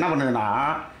மாடினா அது என்ன பண்ணுதுன்னா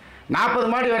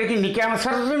 40 மாடி வரைக்கும் நிற்காமல்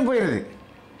சர்ன்னு போயிடுது.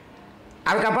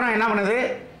 அதுக்கப்புறம் என்ன பண்ணுது,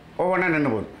 ஒவ்வொன்றா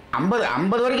நின்று போகுது.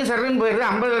 50 வரைக்கும் சர்ன்னு போயிடுது,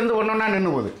 50லேருந்து ஒன்றா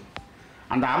நின்று போகுது.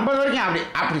 அந்த 50 வரைக்கும்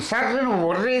அப்படி சர்ன்னு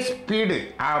ஒரே ஸ்பீடு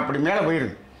அப்படி மேலே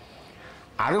போயிடுது.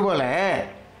 அதுபோல்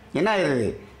என்ன ஆயிடுது,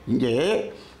 இங்கே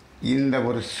இந்த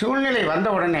ஒரு சூழ்நிலை வந்த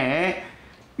உடனே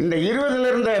இந்த 20ல்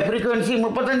இருந்த ஃப்ரீக்குவென்சி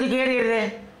 35க்கு ஏறிடுது.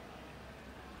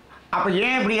 அப்போ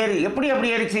ஏன் எப்படி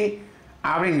அப்படி ஏறிச்சு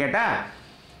அப்படின்னு கேட்டால்,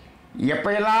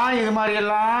 எப்போயெல்லாம் இது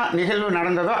மாதிரியெல்லாம் நிகழ்வு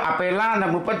நடந்ததோ அப்போயெல்லாம் அந்த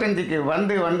 35க்கு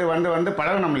வந்து வந்து வந்து வந்து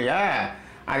பழகணும் இல்லையா,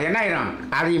 அது என்ன ஆயிடும்,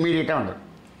 அது இமீடியட்டாக வந்துடும்.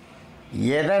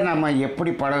 எதை நம்ம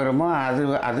எப்படி பழகிறோமோ அது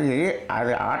அது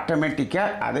அது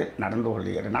ஆட்டோமேட்டிக்காக அது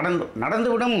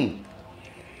நடந்துவிடும்.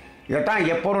 இதைத்தான்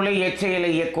எப்பொருளை எச்செயலை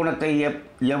எக்குணத்தை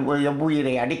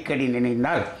எவ்வுயிரை அடிக்கடி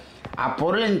நினைந்தால்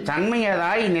அப்பொருளின்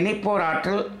தன்மையதாய் நினைப்போர்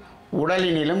ஆற்றல்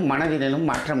உடலினிலும் மனதினிலும்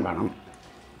மாற்றம் காணும்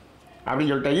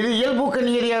அப்படின்னு சொல்லிட்டார். இது இயல்பூக்க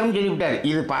நியதியாகவும் சொல்லிவிட்டார்.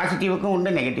 இது பாசிட்டிவுக்கும்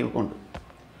உண்டு, நெகட்டிவுக்கும் உண்டு.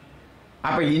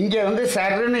 அப்போ இங்கே வந்து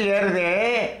சருன்னு ஏறுதே,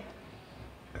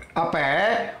 அப்போ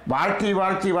வாழ்த்தி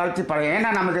வாழ்த்தி வாழ்த்தி பழைய,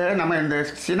 ஏன்னா நம்ம இந்த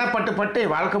சினப்பட்டு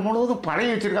வாழ்க்கை முழுவதும்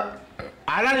பழைய வச்சுருக்கோம்,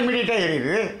 அதனால் இமீடியட்டாக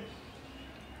ஏறிடுது.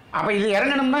 அப்போ இது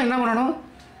இறங்கணும்னா என்ன பண்ணணும்,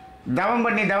 தவம்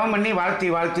பண்ணி வாழ்த்தி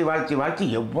வாழ்த்தி வாழ்த்தி வாழ்த்தி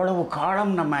எவ்வளவு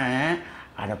காலம் நம்ம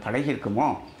அதை பழகிருக்குமோ.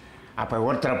 அப்போ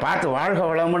ஒருத்தரை பார்த்து வாழ்க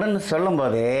வளமுடன்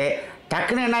சொல்லும்போது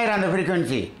டக்குன்னு என்ன ஆயிரும், அந்த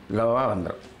ஃப்ரீக்குவென்சி லோவாக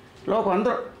வந்துடும், லோவுக்கு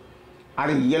வந்துடும்.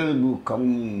 அது இயல்பூக்கம்,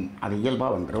 அது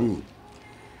இயல்பாக வந்துடும்.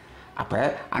 அப்போ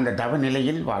அந்த தவ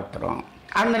நிலையில் வாழ்த்துறோம்.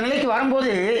 அந்த நிலைக்கு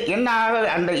வரும்போது என்ன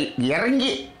அந்த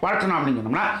இறங்கி வாழ்த்தணும் அப்படின்னு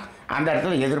சொன்னோம்னா அந்த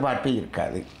இடத்துல எதிர்பார்ப்பே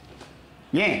இருக்காது.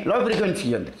 ஏன், லோ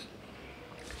ஃப்ரீக்குவென்சி வந்துடுச்சு.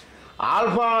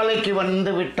 ஆல்ஃபா அலைக்கு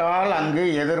வந்து விட்டால் அங்கு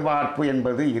எதிர்பார்ப்பு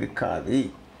என்பது இருக்காது.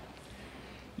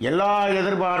 எல்லா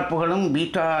எதிர்பார்ப்புகளும்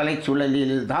பீட்டா அலை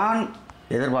சூழலில்தான்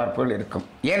எதிர்பார்ப்புகள் இருக்கும்.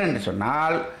 ஏனென்று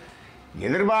சொன்னால்,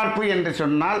 எதிர்பார்ப்பு என்று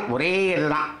சொன்னால் ஒரே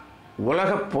இதுதான்,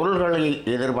 உலக பொருள்களை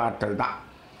எதிர்பார்த்தல் தான்.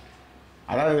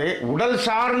 அதாவது உடல்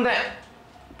சார்ந்த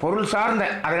பொருள் சார்ந்த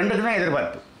அது ரெண்டுக்கு தான்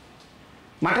எதிர்பார்ப்பு.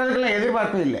 மற்றதுக்கெல்லாம்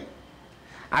எதிர்பார்ப்பு இல்லை.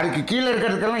 அதுக்கு கீழே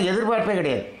இருக்கிறதுக்கெல்லாம் எதிர்பார்ப்பே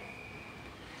கிடையாது.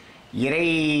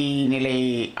 இறைநிலை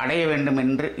அடைய வேண்டும்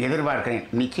என்று எதிர்பார்க்கிறேன்,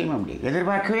 நிச்சயமாக முடியாது.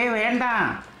 எதிர்பார்க்கவே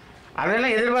வேண்டாம்.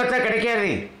 அதெல்லாம் எதிர்பார்த்தா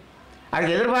கிடைக்காது.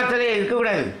 அதுக்கு எதிர்பார்த்ததே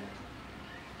இருக்கக்கூடாது.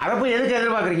 அதை போய் எதுக்கு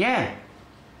எதிர்பார்க்குறீங்க?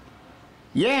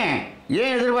 ஏன்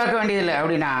எதிர்பார்க்க வேண்டியதில்லை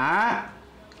அப்படின்னா,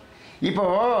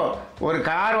 இப்போது ஒரு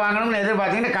கார் வாங்கணும்னு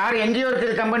எதிர்பார்த்தீங்கன்னா கார் எங்கேயோ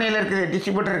இருக்குது, கம்பெனியில் இருக்குது,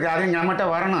 டிஸ்ட்ரிபியூட்டர் இருக்குது, அது நம்மகிட்ட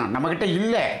வரணும். நம்மக்கிட்ட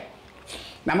இல்லை.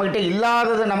 நம்மக்கிட்ட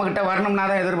இல்லாதது நம்மக்கிட்ட வரணும்னா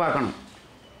தான் எதிர்பார்க்கணும்.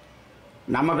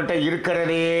 நம்மக்கிட்ட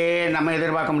இருக்கிறதே நம்ம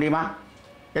எதிர்பார்க்க முடியுமா?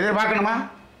 எதிர்பார்க்கணுமா?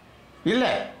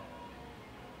 இல்லை.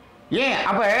 ஏன்?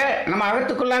 அப்போ நம்ம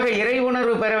அகத்துக்குள்ளாக இறை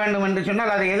உணர்வு பெற வேண்டும் என்று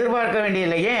சொன்னால் அதை எதிர்பார்க்க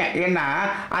வேண்டியதில்லை. ஏன்னா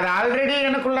அது ஆல்ரெடி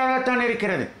எனக்குள்ளாகத்தான்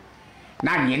இருக்கிறது.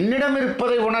 நான் என்னிடம்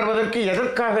இருப்பதை உணர்வதற்கு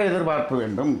எதற்காக எதிர்பார்க்க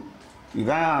வேண்டும்?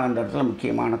 இதுதான் அந்த இடத்துல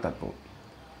முக்கியமான தத்துவம்.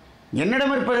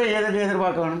 என்னிடம் இருப்பதை எதற்கு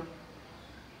எதிர்பார்க்க வேணும்?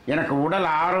 எனக்கு உடல்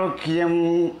ஆரோக்கியம்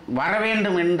வர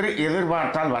வேண்டும் என்று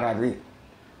எதிர்பார்த்தால் வராது.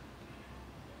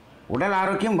 உடல்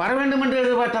ஆரோக்கியம் வர வேண்டும் என்று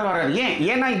எதிர்பார்த்தால் வராது.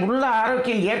 ஏன்னா உள்ள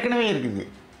ஆரோக்கியம் ஏற்கனவே இருக்குது.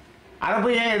 அதை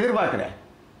போய் ஏன் எதிர்பார்க்குற?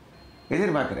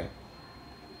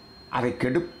 அதை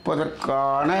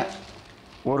கெடுப்பதற்கான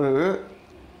ஒரு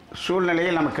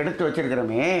சூழ்நிலையை நம்ம கெடுத்து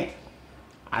வச்சிருக்கிறோமே,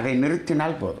 அதை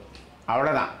நிறுத்தினால் போதும்.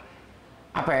 அவ்வளோதான்.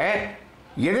 அப்போ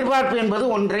எதிர்பார்ப்பு என்பது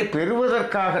ஒன்றை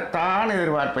பெறுவதற்காகத்தான்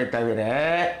எதிர்பார்ப்பை தவிர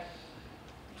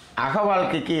அக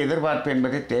வாழ்க்கைக்கு எதிர்பார்ப்பு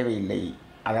என்பது தேவையில்லை.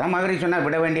 அதெல்லாம் மாதிரி சொன்னால்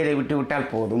விட வேண்டியதை விட்டு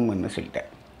விட்டால் போதும்னு சொல்லிட்டேன்.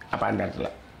 அப்போ அந்த இடத்துல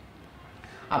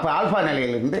அப்போ ஆல்ஃபா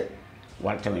நிலையிலிருந்து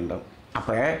வாழ்த்த வேண்டும்.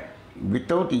 அப்போ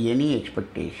வித்தவுட் எனி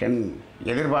எக்ஸ்பெக்டேஷன்,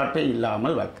 எதிர்பார்ப்பே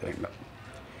இல்லாமல் வாழ்த்த வேண்டும்.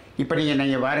 இப்போ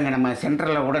நீங்கள் பாருங்கள், நம்ம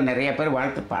சென்டரில் கூட நிறைய பேர்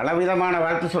வாழ்த்து பலவிதமான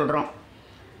வாழ்த்து சொல்கிறோம்.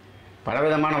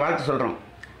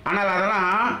 ஆனால் அதெல்லாம்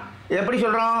எப்படி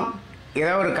சொல்கிறோம்?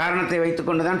 ஏதோ ஒரு காரணத்தை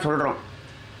வைத்துக்கொண்டு தான் சொல்கிறோம்.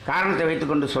 காரணத்தை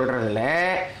வைத்துக்கொண்டு சொல்கிறதில்ல.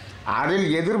 அதில்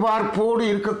எதிர்பார்ப்போடு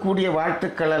இருக்கக்கூடிய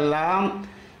வாழ்த்துக்கள் எல்லாம்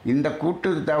இந்த கூட்டு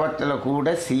தவத்தில்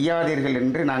கூட செய்யாதீர்கள்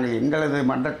என்று நாங்கள் எங்களது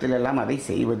மன்றத்திலெல்லாம் அதை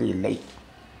செய்வது இல்லை.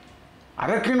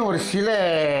 அதற்குன்னு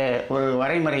ஒரு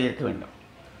வரைமுறை இருக்க வேண்டும்.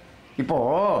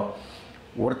 இப்போது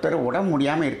ஒருத்தர் உடம்பு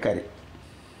முடியாமல் இருக்கார்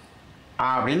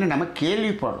அப்படின்னு நம்ம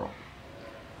கேள்விப்படுறோம்.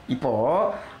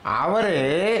 இப்போது அவர்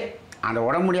அந்த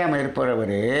உடம்பு முடியாமல்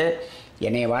இருப்பவர்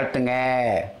என்னை வாழ்த்துங்க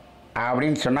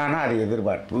அப்படின்னு சொன்னார்னா அது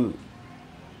எதிர்பார்ப்பு.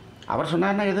 அவர்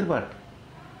சொன்னார்னா எதிர்பார்ப்பு.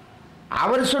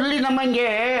 அவர் சொல்லி நம்ம இங்கே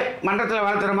மன்றத்தில்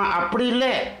வாழ்த்துறோமா? அப்படி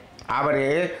இல்லை. அவர்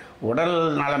உடல்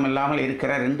நலம் இல்லாமல்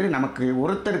இருக்கிறார் என்று நமக்கு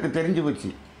ஒருத்தருக்கு தெரிஞ்சு போச்சு.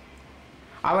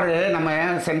 அவர் நம்ம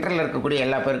சென்ட்ரலில் இருக்கக்கூடிய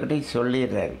எல்லா பேர்கிட்டையும்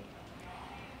சொல்லிடுறாரு.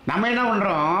 நம்ம என்ன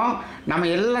பண்ணுறோம்? நம்ம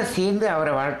எல்லாம் சேர்ந்து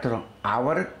அவரை வாழ்த்துறோம்.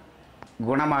 அவர்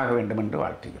குணமாக வேண்டும் என்று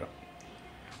வாழ்த்துக்கிறோம்.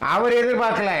 அவர்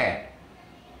எதிர்பார்க்கல,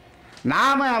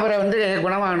 நாம் அவரை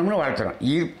குணமாகணும்னு வாழ்த்துறோம்.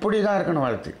 இப்படி தான் இருக்கணும்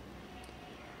வாழ்த்து.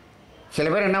 சில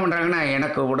பேர் என்ன பண்ணுறாங்கன்னா,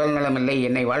 எனக்கு உடல் நலம் இல்லை,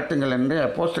 என்னை வாழ்த்துங்கள் என்று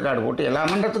போஸ்ட் கார்டு போட்டு எல்லா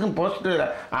மன்றத்துக்கும்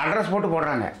அட்ரஸ் போட்டு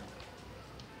போடுறாங்க.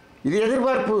 இது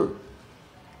எதிர்பார்ப்பு.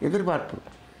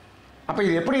 அப்போ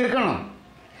இது எப்படி இருக்கணும்?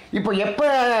 இப்போ எப்போ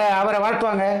அவரை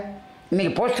வாழ்த்துவாங்க?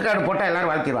 இன்றைக்கி போஸ்ட் கார்டு போட்டால்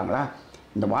எல்லோரும் வாழ்த்திடுவாங்களா?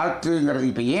 இந்த வாழ்த்துங்கிறது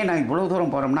இப்போ ஏன் நான் இவ்வளோ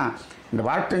தூரம் போகிறோம்னா, இந்த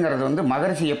வாழ்த்துங்கிறது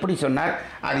மகரிஷி எப்படி சொன்னார்,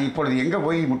 அது இப்பொழுது எங்கே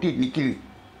போய் முட்டி நிற்கிது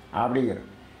அப்படிங்கிறது.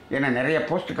 ஏன்னா நிறைய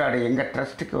போஸ்ட் கார்டு எங்கள்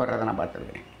ட்ரஸ்ட்டுக்கு வர்றதை நான்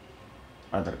பார்த்துருக்கேன்.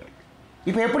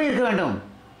 இப்போ எப்படி இருக்க வேண்டும்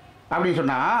அப்படின்னு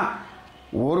சொன்னால்,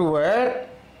 ஒருவர்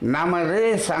நமது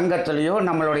சங்கத்திலேயோ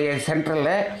நம்மளுடைய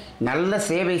சென்டரில் நல்ல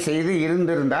சேவை செய்து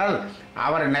இருந்திருந்தால்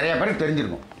அவர் நிறைய பேர்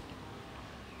தெரிஞ்சிருக்கும்.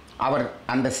 அவர்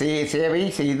அந்த சேவை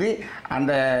செய்து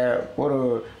அந்த ஒரு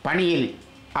பணியில்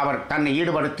அவர் தன்னை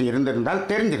ஈடுபடுத்தி இருந்திருந்தால்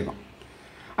தெரிஞ்சிருக்கும்.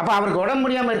 அப்போ அவருக்கு உடம்பு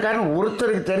முடியாமல் இருக்காருன்னு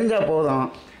ஒருத்தருக்கு தெரிஞ்சால் போதும்,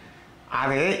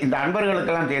 அது இந்த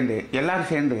அன்பர்களுக்கெல்லாம்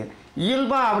எல்லோரும் சேர்ந்து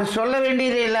இயல்பாக அவர் சொல்ல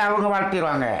வேண்டியதே இல்லை, அவங்க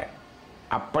வாழ்த்திடுவாங்க.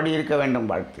 அப்படி இருக்க வேண்டும்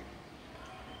வாழ்த்து.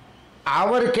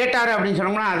 அவர் கேட்டார் அப்படின்னு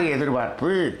சொன்னோம்னா அது எதிர்பார்ப்பு.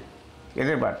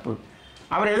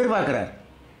 அவர் எதிர்பார்க்குறார்.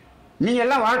 நீங்கள்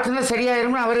எல்லாம் வாழ்த்துனா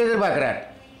சரியாயிரும்னு அவர் எதிர்பார்க்குறார்.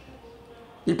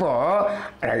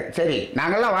 இப்போது சரி,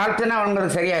 நாங்கள்லாம் வாழ்த்துனா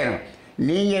அவங்களுக்கு சரியாயிடும்,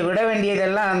 நீங்கள் விட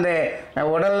வேண்டியதெல்லாம் அந்த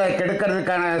உடலை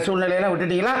கெடுக்கிறதுக்கான சூழ்நிலையெல்லாம்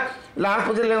விட்டுட்டீங்களா? இல்லை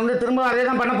ஆஸ்பத்திரியில் திரும்ப அதே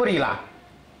தான் பண்ண போகிறீங்களா?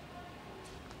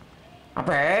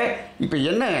 அப்போ இப்போ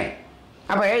என்ன?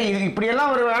 அப்போ இது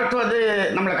இப்படியெல்லாம் ஒரு வாழ்த்து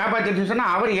நம்மளை காப்பாற்றிட்டு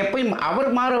சொன்னால் அவர் எப்பயும் அவர்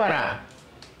மாறுவாரா?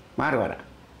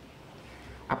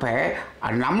 அப்போ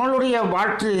நம்மளுடைய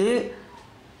வாழ்த்து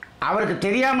அவருக்கு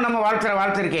தெரியாமல் நம்ம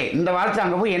வாழ்த்து இருக்கே, இந்த வாழ்த்து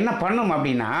அங்கே போய் என்ன பண்ணும்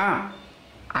அப்படின்னா,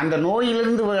 அந்த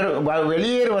நோயிலிருந்து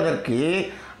வெளியேறுவதற்கு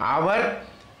அவர்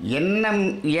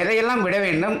எதையெல்லாம் விட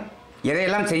வேண்டும்,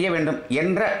 எதையெல்லாம் செய்ய வேண்டும்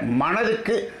என்ற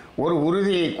மனதுக்கு ஒரு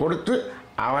உறுதியை கொடுத்து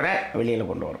அவரை வெளியில்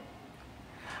கொண்டு வரும்.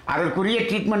 அதற்குரிய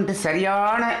ட்ரீட்மெண்ட்டு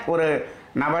சரியான ஒரு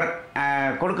நபர்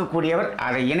கொடுக்கக்கூடியவர்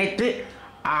அதை இணைத்து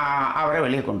அவரை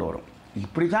வெளியே கொண்டு வரும்.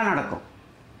 இப்படி தான் நடக்கும்.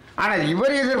 ஆனால்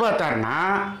இவர் எதிர்பார்த்தாருன்னா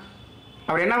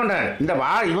அவர் என்ன பண்ணுறாரு, இந்த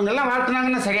இவங்கெல்லாம்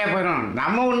வாழ்த்துனாங்கன்னா சரியாக போயிடும்,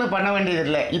 நம்ம ஒன்றும் பண்ண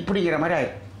வேண்டியதில்லை இப்படிங்கிற மாதிரி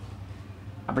ஆயிடும்.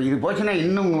 அப்போ இது போச்சுன்னா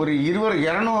இன்னும் ஒரு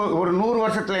 100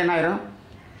 வருஷத்தில் என்ன ஆயிரும்,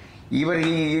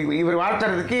 இவர்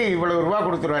வாழ்த்துறதுக்கு இவ்வளோ ரூபா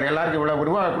கொடுத்துருவார், எல்லாருக்கும் இவ்வளோ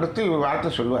ரூபா கொடுத்து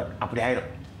வாழ்த்து சொல்லுவார், அப்படி ஆயிரும்.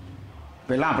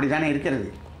 இப்போல்லாம் அப்படி தானே இருக்கிறது.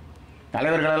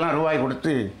 தலைவர்களெல்லாம் ரூபாய்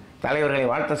கொடுத்து தலைவர்களை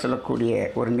வாழ்த்த சொல்லக்கூடிய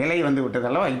ஒரு நிலை வந்து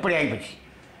விட்டதல்லவா, இப்படி ஆகிப்போச்சு.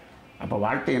 அப்போ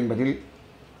வாழ்த்து என்பதில்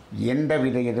எந்த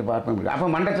வித எதிர்பார்ப்பும் இல்லை. அப்போ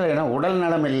மன்றத்தில் என்ன உடல்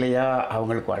நலம் இல்லையா,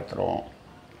 அவங்களுக்கு வாழ்த்துறோம்.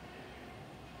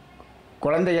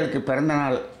 குழந்தைகளுக்கு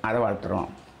பிறந்தநாள் அதை வாழ்த்துறோம்.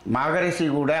 மகரிஷி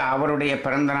கூட அவருடைய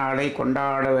பிறந்த நாளை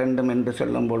கொண்டாட வேண்டும் என்று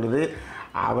சொல்லும் பொழுது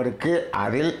அவருக்கு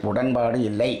அதில் உடன்பாடு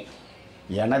இல்லை.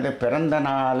 எனது பிறந்த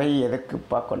நாளை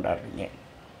எதுக்குப்பா கொண்டாடுறீங்க,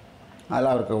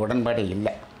 அதில் அவருக்கு உடன்பாடு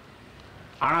இல்லை.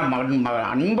 ஆனால்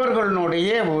அன்பர்களுடைய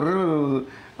ஒரு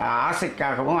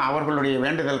ஆசைக்காகவும் அவர்களுடைய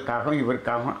வேண்டுதலுக்காகவும்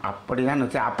இவருக்காகவும் அப்படி தான்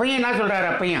வச்சு அப்பையும் என்ன சொல்கிறார்,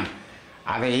 அப்பையும்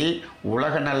அதை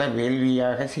உலக நல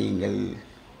வேள்வியாக செய்யுங்கள்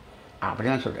அப்படி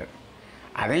தான் சொல்கிறார்.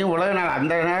 அதையும் உலக நல,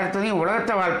 அந்த நேரத்துலையும்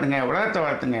உலகத்தை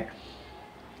வாழ்த்துங்க,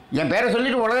 என் பேரை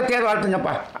சொல்லிவிட்டு உலகத்தையாவது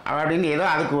வாழ்த்துங்கப்பா அப்படின்னு ஏதோ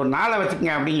அதுக்கு ஒரு நாளை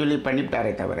வச்சுக்கங்க அப்படின்னு சொல்லி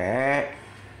பண்ணிவிட்டாரே தவிர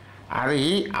அதை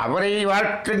அவரை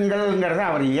வாழ்த்துங்கள்ங்கிறத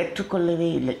அவர் ஏற்றுக்கொள்ளவே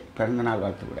இல்லை. பிறந்தநாள்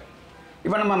வாழ்த்து கூட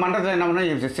இப்போ நம்ம மன்றத்தில் என்ன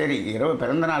பண்ணோம், சரி இரவு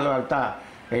பிறந்தநாள் வாழ்த்தா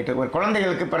ரைட்டு, ஒரு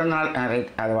குழந்தைகளுக்கு பிறந்தநாள்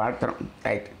ரைட் அதை வாழ்த்துறோம்,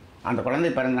 ரைட், அந்த குழந்தை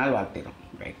பிறந்தநாள் வாழ்த்திடும்,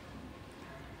 ரைட்.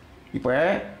 இப்போ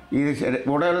இது சரி,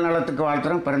 உடல் நலத்துக்கு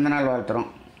வாழ்த்துறோம், பிறந்தநாள் வாழ்த்துறோம்,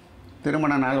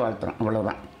 திருமண நாள் வாழ்த்துறோம்,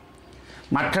 அவ்வளோதான்.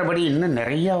 மற்றபடி இன்னும்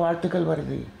நிறையா வாழ்த்துக்கள்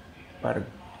வருது.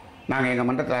 நாங்கள் எங்கள்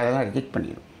மன்றத்தில் அதெல்லாம் ரிஜெக்ட்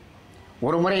பண்ணிடுவோம்.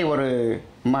 ஒரு முறை ஒரு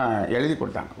அம்மா எழுதி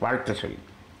கொடுத்தாங்க வாழ்த்து சொல்லி.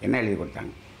 என்ன எழுதி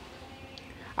கொடுத்தாங்க,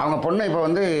 அவங்க பொண்ணு இப்போ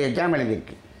வந்து எக்ஸாம்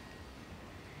எழுதியிருக்கு,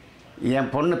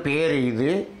 என் பொண்ணு பேர் இது,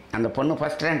 அந்த பொண்ணு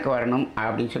ஃபஸ்ட் ரேங்க் வரணும்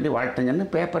அப்படின்னு சொல்லி வாழ்த்துங்கன்னு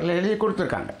பேப்பரில் எழுதி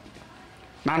கொடுத்துருக்காங்க.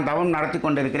 நான் தவம் நடத்தி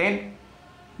கொண்டிருக்கிறேன்,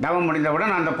 தவம்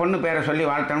முடிந்தவுடன் அந்த பொண்ணு பேரை சொல்லி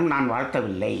வாழ்த்தணும், நான்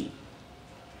வாழ்த்தவில்லை.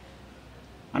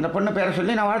 அந்த பொண்ணு பேரை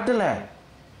சொல்லி நான் வாழ்த்தலை.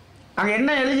 அங்கே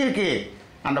என்ன எழுதியிருக்கு,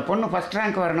 அந்த பொண்ணு ஃபஸ்ட்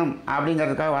ரேங்க் வரணும்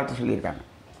அப்படிங்கிறதுக்காக வாழ்த்து சொல்லியிருக்காங்க.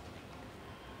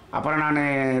 அப்புறம் நான்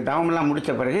தவமெல்லாம்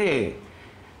முடித்த பிறகு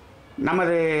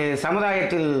நமது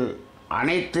சமுதாயத்தில்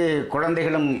அனைத்து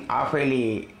குழந்தைகளும் ஆஃப் இயர்லி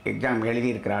எக்ஸாம்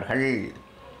எழுதியிருக்கிறார்கள்.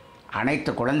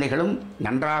 அனைத்து குழந்தைகளும்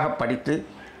நன்றாக படித்து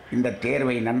இந்த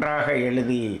தேர்வை நன்றாக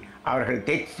எழுதி அவர்கள்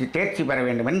தேர்ச்சி பெற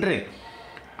வேண்டும் என்று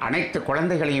அனைத்து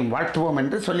குழந்தைகளையும் வாழ்த்துவோம்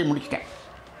என்று சொல்லி முடிச்சிட்டேன்.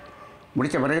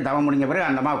 முடித்த பிறகு தவம் முடிஞ்ச பிறகு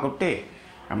அந்த அம்மாவை கூப்பிட்டு,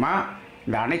 அம்மா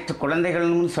இந்த அனைத்து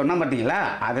குழந்தைகள்னு சொன்ன பார்த்தீங்களா,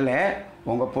 அதில்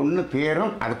உங்கள் பொண்ணு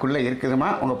பேரும் அதுக்குள்ளே இருக்குதுமா,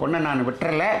 உங்கள் பொண்ணை நான்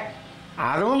விட்டுறல,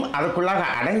 அதுவும் அதுக்குள்ளாக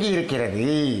அடங்கி இருக்கிறது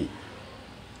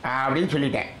அப்படின்னு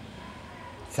சொல்லிட்டேன்.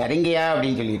 சரிங்கய்யா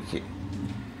அப்படின்னு சொல்லிடுச்சு.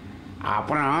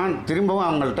 அப்புறம் திரும்பவும்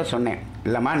அவங்கள்ட்ட சொன்னேன்,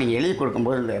 இல்லைம்மா நீங்கள் எழுதி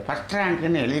கொடுக்கும்போது இந்த ஃபஸ்ட்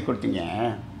ரேங்க்குன்னு எழுதி கொடுத்தீங்க,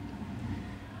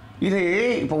 இது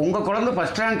இப்போ உங்கள் குழந்தை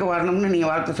ஃபஸ்ட் ரேங்க் வரணும்னு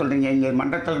நீங்கள் வாழ்த்து சொல்கிறீங்க, இங்கே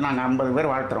மன்றத்தில் நாங்கள் 50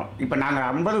 பேர் வாழ்த்துறோம். இப்போ நாங்கள்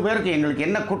 50 பேருக்கு எங்களுக்கு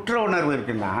என்ன குற்ற உணர்வு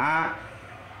இருக்குன்னா,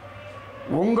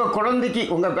 உங்கள் குழந்தைக்கு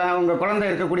உங்கள் குழந்தை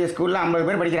இருக்கக்கூடிய ஸ்கூலில் 50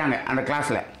 பேர் படிக்கிறாங்க அந்த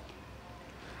கிளாஸில்,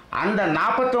 அந்த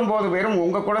 49 பேரும்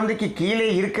உங்கள் குழந்தைக்கு கீழே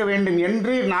இருக்க வேண்டும்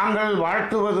என்று நாங்கள்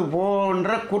வாழ்த்துவது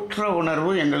போன்ற குற்ற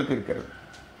உணர்வு எங்களுக்கு இருக்கிறது.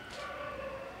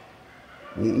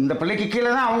 இந்த பிள்ளைக்கு கீழே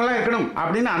தான் அவங்களாம் இருக்கணும்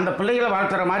அப்படின்னு அந்த பிள்ளைகளை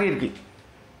வாழ்த்துற மாதிரி இருக்கு.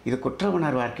 இது குற்ற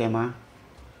உணர்வாக இருக்கேம்மா,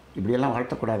 இப்படியெல்லாம்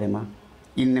வாழ்த்தக்கூடாதேம்மா.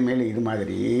 இனிமேல் இது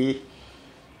மாதிரி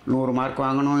 100 மார்க்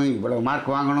வாங்கணும், இவ்வளோ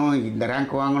மார்க் வாங்கணும், இந்த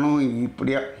ரேங்க் வாங்கணும்,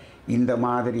 இப்படியா இந்த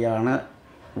மாதிரியான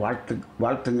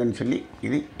வாழ்த்துங்கன்னு சொல்லி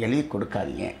இது எழுதி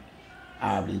கொடுக்காதீங்க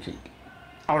அப்படின்னு சொல்லி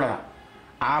அவ்வளோதான்.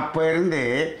 அப்போ இருந்து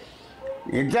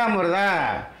எக்ஸாம் வருதா,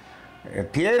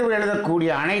 தேர்வு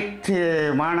எழுதக்கூடிய அனைத்து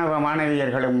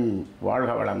மாணவியர்களும்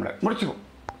வாழ்க வளமுடன் முடிச்சுக்கும்.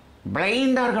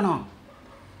 பிளைண்டாக இருக்கணும்,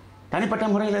 தனிப்பட்ட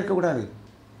முறையில் இருக்கக்கூடாது.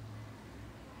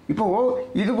 இப்போது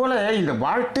இதுபோல் இந்த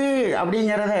வாழ்த்து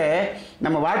அப்படிங்கிறத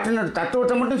நம்ம வாழ்த்துன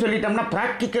தத்துவத்தை மட்டும் சொல்லிட்டோம்னா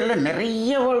ப்ராக்டிக்கலில்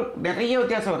நிறைய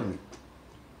வித்தியாசம் வருது.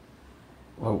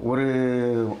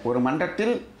 ஒரு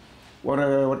மன்றத்தில்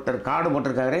ஒருத்தர் கார்டு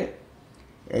போட்டிருக்காரு,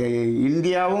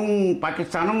 இந்தியாவும்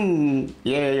பாகிஸ்தானும்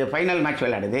ஃபைனல் மேட்ச்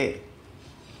விளையாடுது,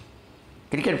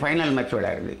 கிரிக்கெட் ஃபைனல் மேட்ச்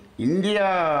விளையாடுது, இந்தியா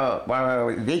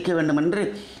ஜெயிக்க வேண்டும் என்று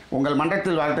உங்கள்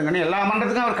மன்றத்தில் வாழ்த்துங்கன்னு எல்லா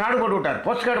மன்றத்துக்கும் அவர் கார்டு போட்டு விட்டார்,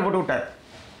 போஸ்ட் கார்டு போட்டு விட்டார்.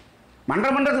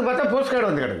 மன்றத்துக்கு பார்த்தா போஸ்ட் கார்டு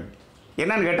வந்து கிடக்குது.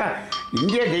 என்னன்னு கேட்டால்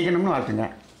இந்தியா ஜெயிக்கணும்னு வாழ்த்துங்க.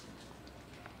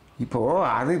 இப்போது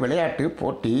அது விளையாட்டு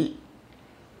போட்டி,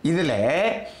 இதில்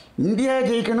இந்தியா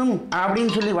ஜெயிக்கணும்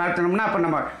அப்படின்னு சொல்லி வாழ்த்தணும்னா அப்போ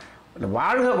நம்ம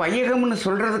வாழ்க வையகம்னு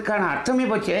சொல்கிறதுக்கான அர்த்தமே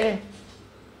போச்சே.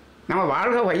 நம்ம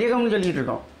வாழ்க வையகம்னு சொல்லிகிட்டு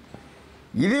இருக்கோம்.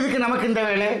 இது இதுக்கு நமக்கு இந்த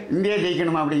வேலை, இந்தியா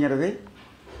ஜெயிக்கணுமா அப்படிங்கிறது?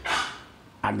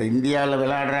 அந்த இந்தியாவில்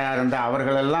விளையாடுற இருந்த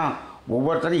அவர்களெல்லாம்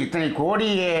ஒவ்வொருத்தரும் இத்தனை கோடி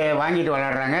வாங்கிட்டு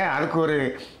விளையாடுறாங்க. அதுக்கு ஒரு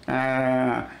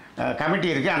கமிட்டி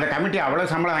இருக்குது. அந்த கமிட்டி அவ்வளோ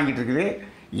சம்பளம் வாங்கிட்டு இருக்குது.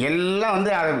 எல்லாம்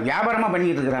வந்து அதை வியாபாரமாக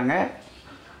பண்ணிக்கிட்டு இருக்கிறாங்க.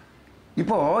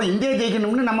 இப்போது இந்தியா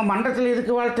ஜெயிக்கணும்னு நம்ம மன்றத்தில்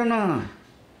எதுக்கு வாழ்த்தணும்?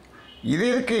 இது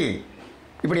எதுக்கு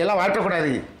இப்படியெல்லாம்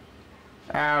வாழ்த்தக்கூடாது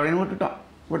அப்படின்னு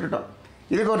விட்டுட்டோம்.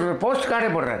 இதுக்கு ஒரு போஸ்ட் கார்டே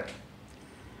போடுறாரு.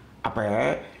 அப்போ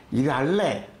இது அல்ல,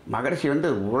 மகரிஷி வந்து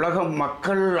உலக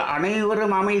மக்கள்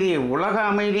அனைவரும் அமைதி, உலக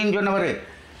அமைதின்னு சொன்னவர்.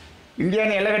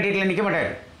 இந்தியான்னு எல்லை கட்டிட்டில் நிற்க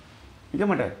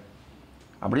மாட்டார்.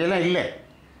 அப்படியெல்லாம் இல்லை.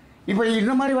 இப்போ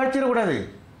இந்த மாதிரி வாழ்த்திடக்கூடாது.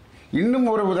 இன்னும்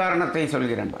ஒரு உதாரணத்தை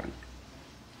சொல்கிறேன் பாருங்கள்.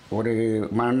 ஒரு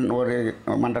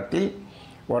மன்றத்தில்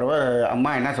ஒரு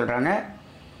அம்மா என்ன சொல்கிறாங்க,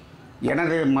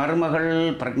 எனது மருமகள்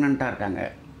ப்ரெக்னெண்ட்டாக இருக்காங்க,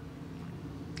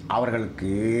 அவர்களுக்கு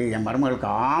என் மருமகளுக்கு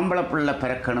ஆம்பளை பிள்ளை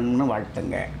பிறக்கணும்னு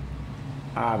வாழ்த்துங்க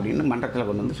அப்படின்னு மன்றத்தில்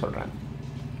கொண்டு வந்து சொல்கிறாங்க.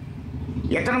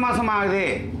 எத்தனை மாதம் ஆகுது?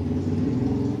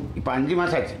 இப்போ 5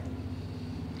 மாதம் ஆச்சு.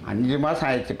 5 மாதம்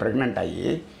ஆயிடுச்சு ப்ரெக்னென்ட் ஆகி.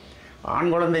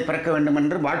 ஆண் குழந்தை பிறக்க வேண்டும்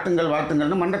என்று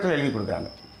வாழ்த்துங்கள்னு மன்றத்தில் எழுதி கொடுக்குறாங்க.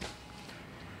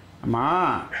 அம்மா,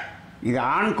 இது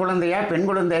ஆண் குழந்தையா பெண்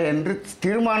குழந்தையா என்று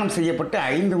தீர்மானம் செய்யப்பட்டு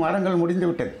 5 மாதங்கள் முடிந்து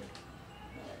விட்டது.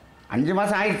 5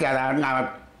 மாதம் ஆயிடுச்சு.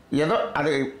 அது ஏதோ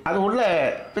அது உள்ள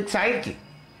பிக்ஸ் ஆயிடுச்சு.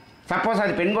 சப்போஸ்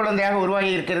அது பெண் குழந்தையாக உருவாகி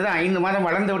இருக்கிறது, 5 மாதம்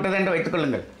வளர்ந்து விட்டது என்று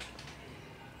வைத்துக்கொள்ளுங்கள்.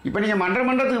 இப்போ நீங்கள்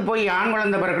மன்றத்துக்கு போய் ஆண்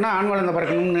குழந்தை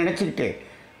பிறக்கணும்னு நினச்சிக்கிட்டு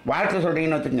வாழ்த்து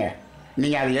சொல்கிறீங்கன்னு வச்சுக்கோங்க.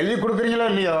 நீங்கள் அது எழுதி கொடுக்குறீங்களோ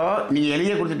இல்லையோ, நீங்கள்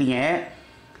எழுதியே கொடுத்துட்டீங்க.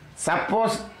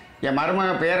 சப்போஸ் என்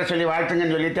மருமக பேரை சொல்லி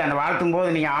வாழ்த்துங்கன்னு சொல்லிவிட்டு அந்த வாழ்த்தும்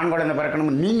போது நீங்கள் ஆண் குழந்தை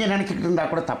பிறக்கணும்னு நீங்கள் நினச்சிக்கிட்டு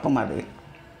இருந்தால் கூட தப்பமா அது.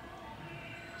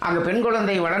 அங்கே பெண்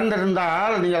குழந்தை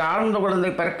வளர்ந்திருந்தால் நீங்கள் ஆண் குழந்தை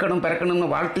பிறக்கணும்னு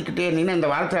வாழ்த்திக்கிட்டே இருந்தீங்கன்னா இந்த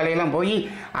வாழ்த்து அலையெல்லாம் போய்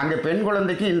அங்கே பெண்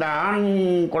குழந்தைக்கு இந்த ஆண்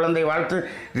குழந்தை வாழ்த்து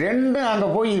ரெண்டும் அங்கே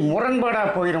போய்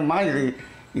முரண்பாடாக போயிடுமா?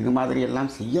 இது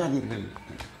மாதிரியெல்லாம் செய்யாதீர்கள்.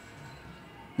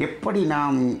 எப்படி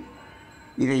நாம்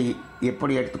இதை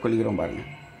எப்படி எடுத்துக்கொள்கிறோம் பாருங்கள்.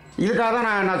 இதுக்காக தான்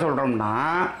நான் என்ன சொல்கிறோம்னா,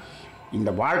 இந்த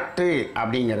வாழ்த்து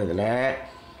அப்படிங்கிறதுல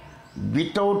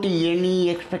வித்தவுட் எனி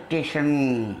எக்ஸ்பெக்டேஷன்,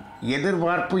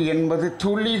 எதிர்பார்ப்பு என்பது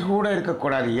துளி கூட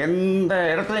இருக்கக்கூடாது. எந்த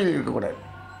இடத்துலையும் இருக்கக்கூடாது.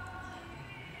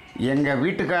 எங்கள்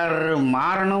வீட்டுக்காரர்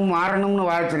மாறணும்னு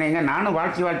வாழ்த்துனீங்க, நானும்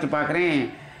வாழ்த்தி பார்க்குறேன்,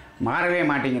 மாறவே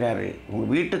மாட்டேங்கிறாரு.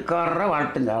 உங்கள் வீட்டுக்காரரை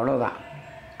வாழ்த்துங்க, அவ்வளோதான்.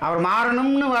 அவர்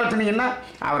மாறணும்னு வாழ்த்துனீங்கன்னா,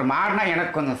 அவர் மாறினா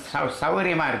எனக்கு கொஞ்சம்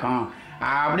சௌகரியமாக இருக்கும்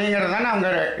அப்படிங்கிறது தானே அவங்க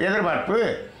எதிர்பார்ப்பு.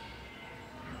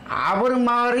 அவர்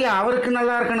மாறி அவருக்கு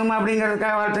நல்லா இருக்கணுமா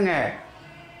அப்படிங்கிறதுக்காக வாழ்த்துங்க.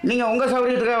 நீங்கள் உங்கள்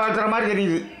சௌகரியத்துக்காக வாழ்த்துற மாதிரி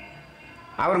தெரியுது.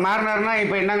 அவர் மாறினார்னா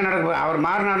இப்போ என்னங்க நடக்கும்? அவர்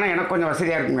மாறினார்னா எனக்கு கொஞ்சம்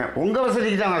வசதியாக இருக்குங்க. உங்கள்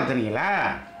வசதிக்கு தான் வாழ்த்துறீங்களா?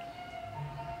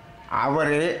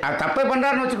 அவர் தப்பை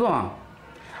பண்ணுறாருன்னு வச்சுக்குவோம்.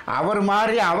 அவர்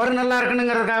மாறி அவர் நல்லா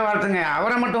இருக்கணுங்கிறதுக்காக வாழ்த்துங்க,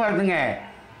 அவரை மட்டும் வாழ்த்துங்க.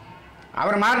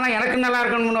 அவர் மாறினா எனக்கு நல்லா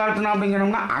இருக்கணும்னு வாழ்த்தணும்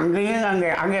அப்படிங்கிறோம்னா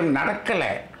அங்கே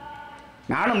நடக்கலை.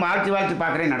 நானும் வாழ்த்தி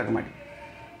பார்க்குறேன், நடக்க மாட்டேன்.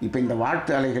 இப்போ இந்த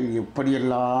வாழ்த்து அலைகள்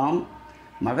எப்படியெல்லாம்,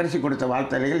 மகரிஷி கொடுத்த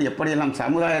வாழ்த்து அலைகள் எப்படியெல்லாம்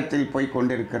சமுதாயத்தில் போய்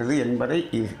கொண்டிருக்கிறது என்பதை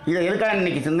இதை எதுக்காக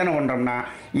இன்றைக்கி சிந்தனை பண்ணுறோம்னா,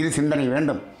 இது சிந்தனை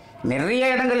வேண்டும்.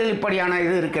 நிறைய இடங்களில் இப்படியான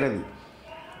இது இருக்கிறது.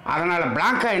 அதனால்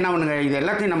பிளாங்காக என்ன பண்ணுங்க, இது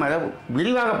எல்லாத்தையும் நம்ம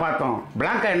விரிவாக பார்த்தோம்.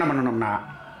 பிளாங்காக என்ன பண்ணணும்னா,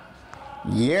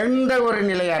 எந்த ஒரு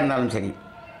நிலையாக இருந்தாலும் சரி,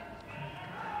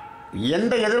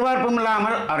 எந்த எதிர்பார்ப்பும்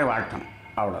இல்லாமல் அவரை வாழ்த்தணும்,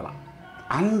 அவ்வளோதான்.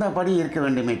 அந்தபடி இருக்க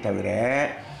வேண்டுமே தவிர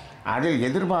அதில்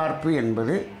எதிர்பார்ப்பு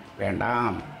என்பது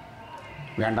வேண்டாம்.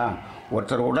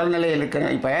 ஒருத்தர் உடல்நிலையில் இருக்கிற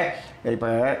இப்போ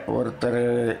ஒருத்தர்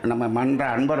நம்ம மன்ற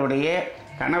அன்பருடைய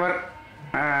கணவர்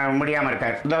முடியாமல்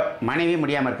இருக்கார், இந்த மனைவி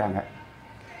முடியாமல் இருக்காங்க.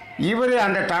 இவர்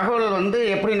அந்த தகவல்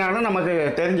எப்படினாலும் நமக்கு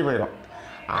தெரிஞ்சு போயிடும்.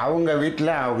 அவங்க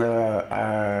வீட்டில் அவங்க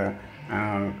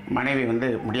மனைவி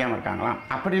முடியாமல் இருக்காங்களாம்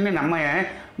அப்படின்னு நம்ம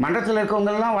மன்றத்தில்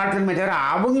இருக்கவங்கெல்லாம் வாழ்த்துமே தவிர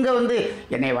அவங்க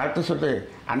என்னை வாழ்த்து சொல்லு,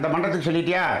 அந்த மன்றத்துக்கு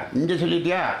சொல்லிட்டியா, இங்கே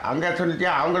சொல்லிட்டியா, அங்கே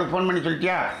சொல்லிட்டியா, அவங்களுக்கு ஃபோன் பண்ணி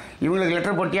சொல்லிட்டியா, இவங்களுக்கு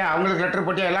லெட்டர் போட்டியா, அவங்களுக்கு லெட்டர்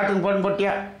போட்டியா, எல்லாத்துக்கும் ஃபோன்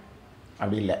போட்டியா,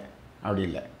 அப்படி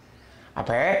இல்லை.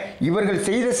 அப்போ இவர்கள்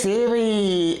செய்த சேவை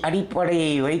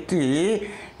அடிப்படையை வைத்து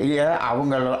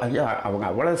அவங்க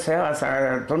அவ்வளோ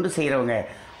தொண்டு செய்கிறவங்க,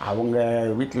 அவங்க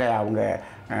வீட்டில் அவங்க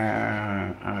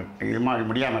இது மாதிரி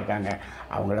முடியாமல் இருக்காங்க,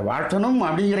 அவங்கள வாழ்த்தணும்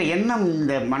அப்படிங்கிற எண்ணம்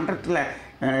இந்த மன்றத்தில்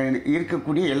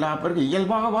இருக்கக்கூடிய எல்லா பேருக்கும்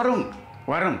இயல்பாக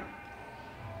வரும்.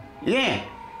 ஏன்?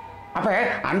 அப்போ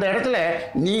அந்த இடத்துல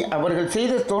நீ அவர்கள்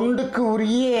செய்த தொண்டுக்கு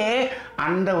உரிய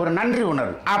அந்த ஒரு நன்றி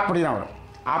உணர்வு அப்படி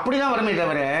தான் வருமே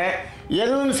தவிர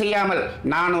எதுவும் செய்யாமல்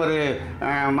நான் ஒரு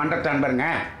மன்றத்தை அன்பருங்க,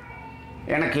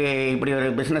 எனக்கு இப்படி ஒரு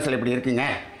பிஸ்னஸில் இப்படி இருக்குங்க,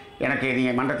 எனக்கு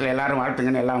நீங்கள் மண்டலத்தில் எல்லோரும்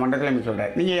வாழ்த்துங்கன்னு எல்லா மண்டலத்திலையும்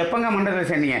சொல்கிறேன். நீங்கள் எப்போங்க மண்டலத்தில்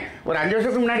சேர்ந்தீங்க? ஒரு 5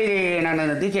 வருஷத்துக்கு முன்னாடி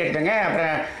நான் தீட்சை எடுத்தேங்க.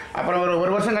 அப்புறம்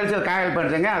ஒரு வருஷம் கழிச்சு காயல்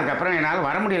பண்ணுறேங்க. அதுக்கப்புறம் என்னால்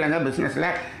வர முடியலைங்க பிஸ்னஸில்.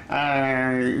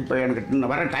 இப்போ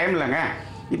எனக்கு வர டைம் இல்லைங்க.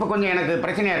 இப்போ கொஞ்சம் எனக்கு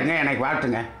பிரச்சனையாக இருக்குங்க, எனக்கு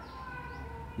வாழ்த்துங்க.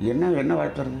 என்ன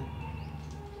வாழ்த்துறது?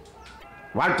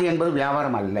 வாழ்த்து என்பது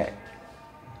வியாபாரம் அல்ல.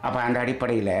 அப்போ அந்த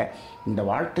அடிப்படையில் இந்த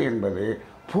வாழ்த்து என்பது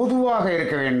பொதுவாக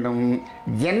இருக்க வேண்டும்,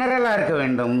 ஜெனரலாக இருக்க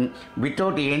வேண்டும்,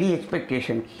 without any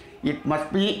expectation. It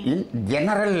must be in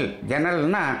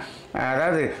ஜெனரல்னால்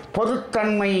அதாவது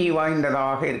பொதுத்தன்மை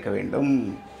வாய்ந்ததாக இருக்க வேண்டும்,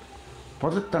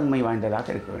 பொதுத்தன்மை வாய்ந்ததாக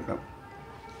இருக்க வேண்டும்.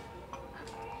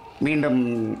 மீண்டும்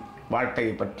வாழ்த்தை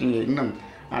பற்றி இன்னும்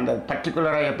அந்த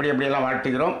பர்டிகுலராக எப்படியெல்லாம்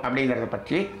வாழ்த்துகிறோம் அப்படிங்கிறத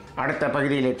பற்றி அடுத்த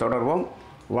பகுதியிலே தொடர்வோம்.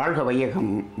 வாழ்க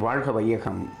வையகம், வாழ்க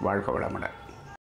வையகம், வாழ்க வளமுடன்.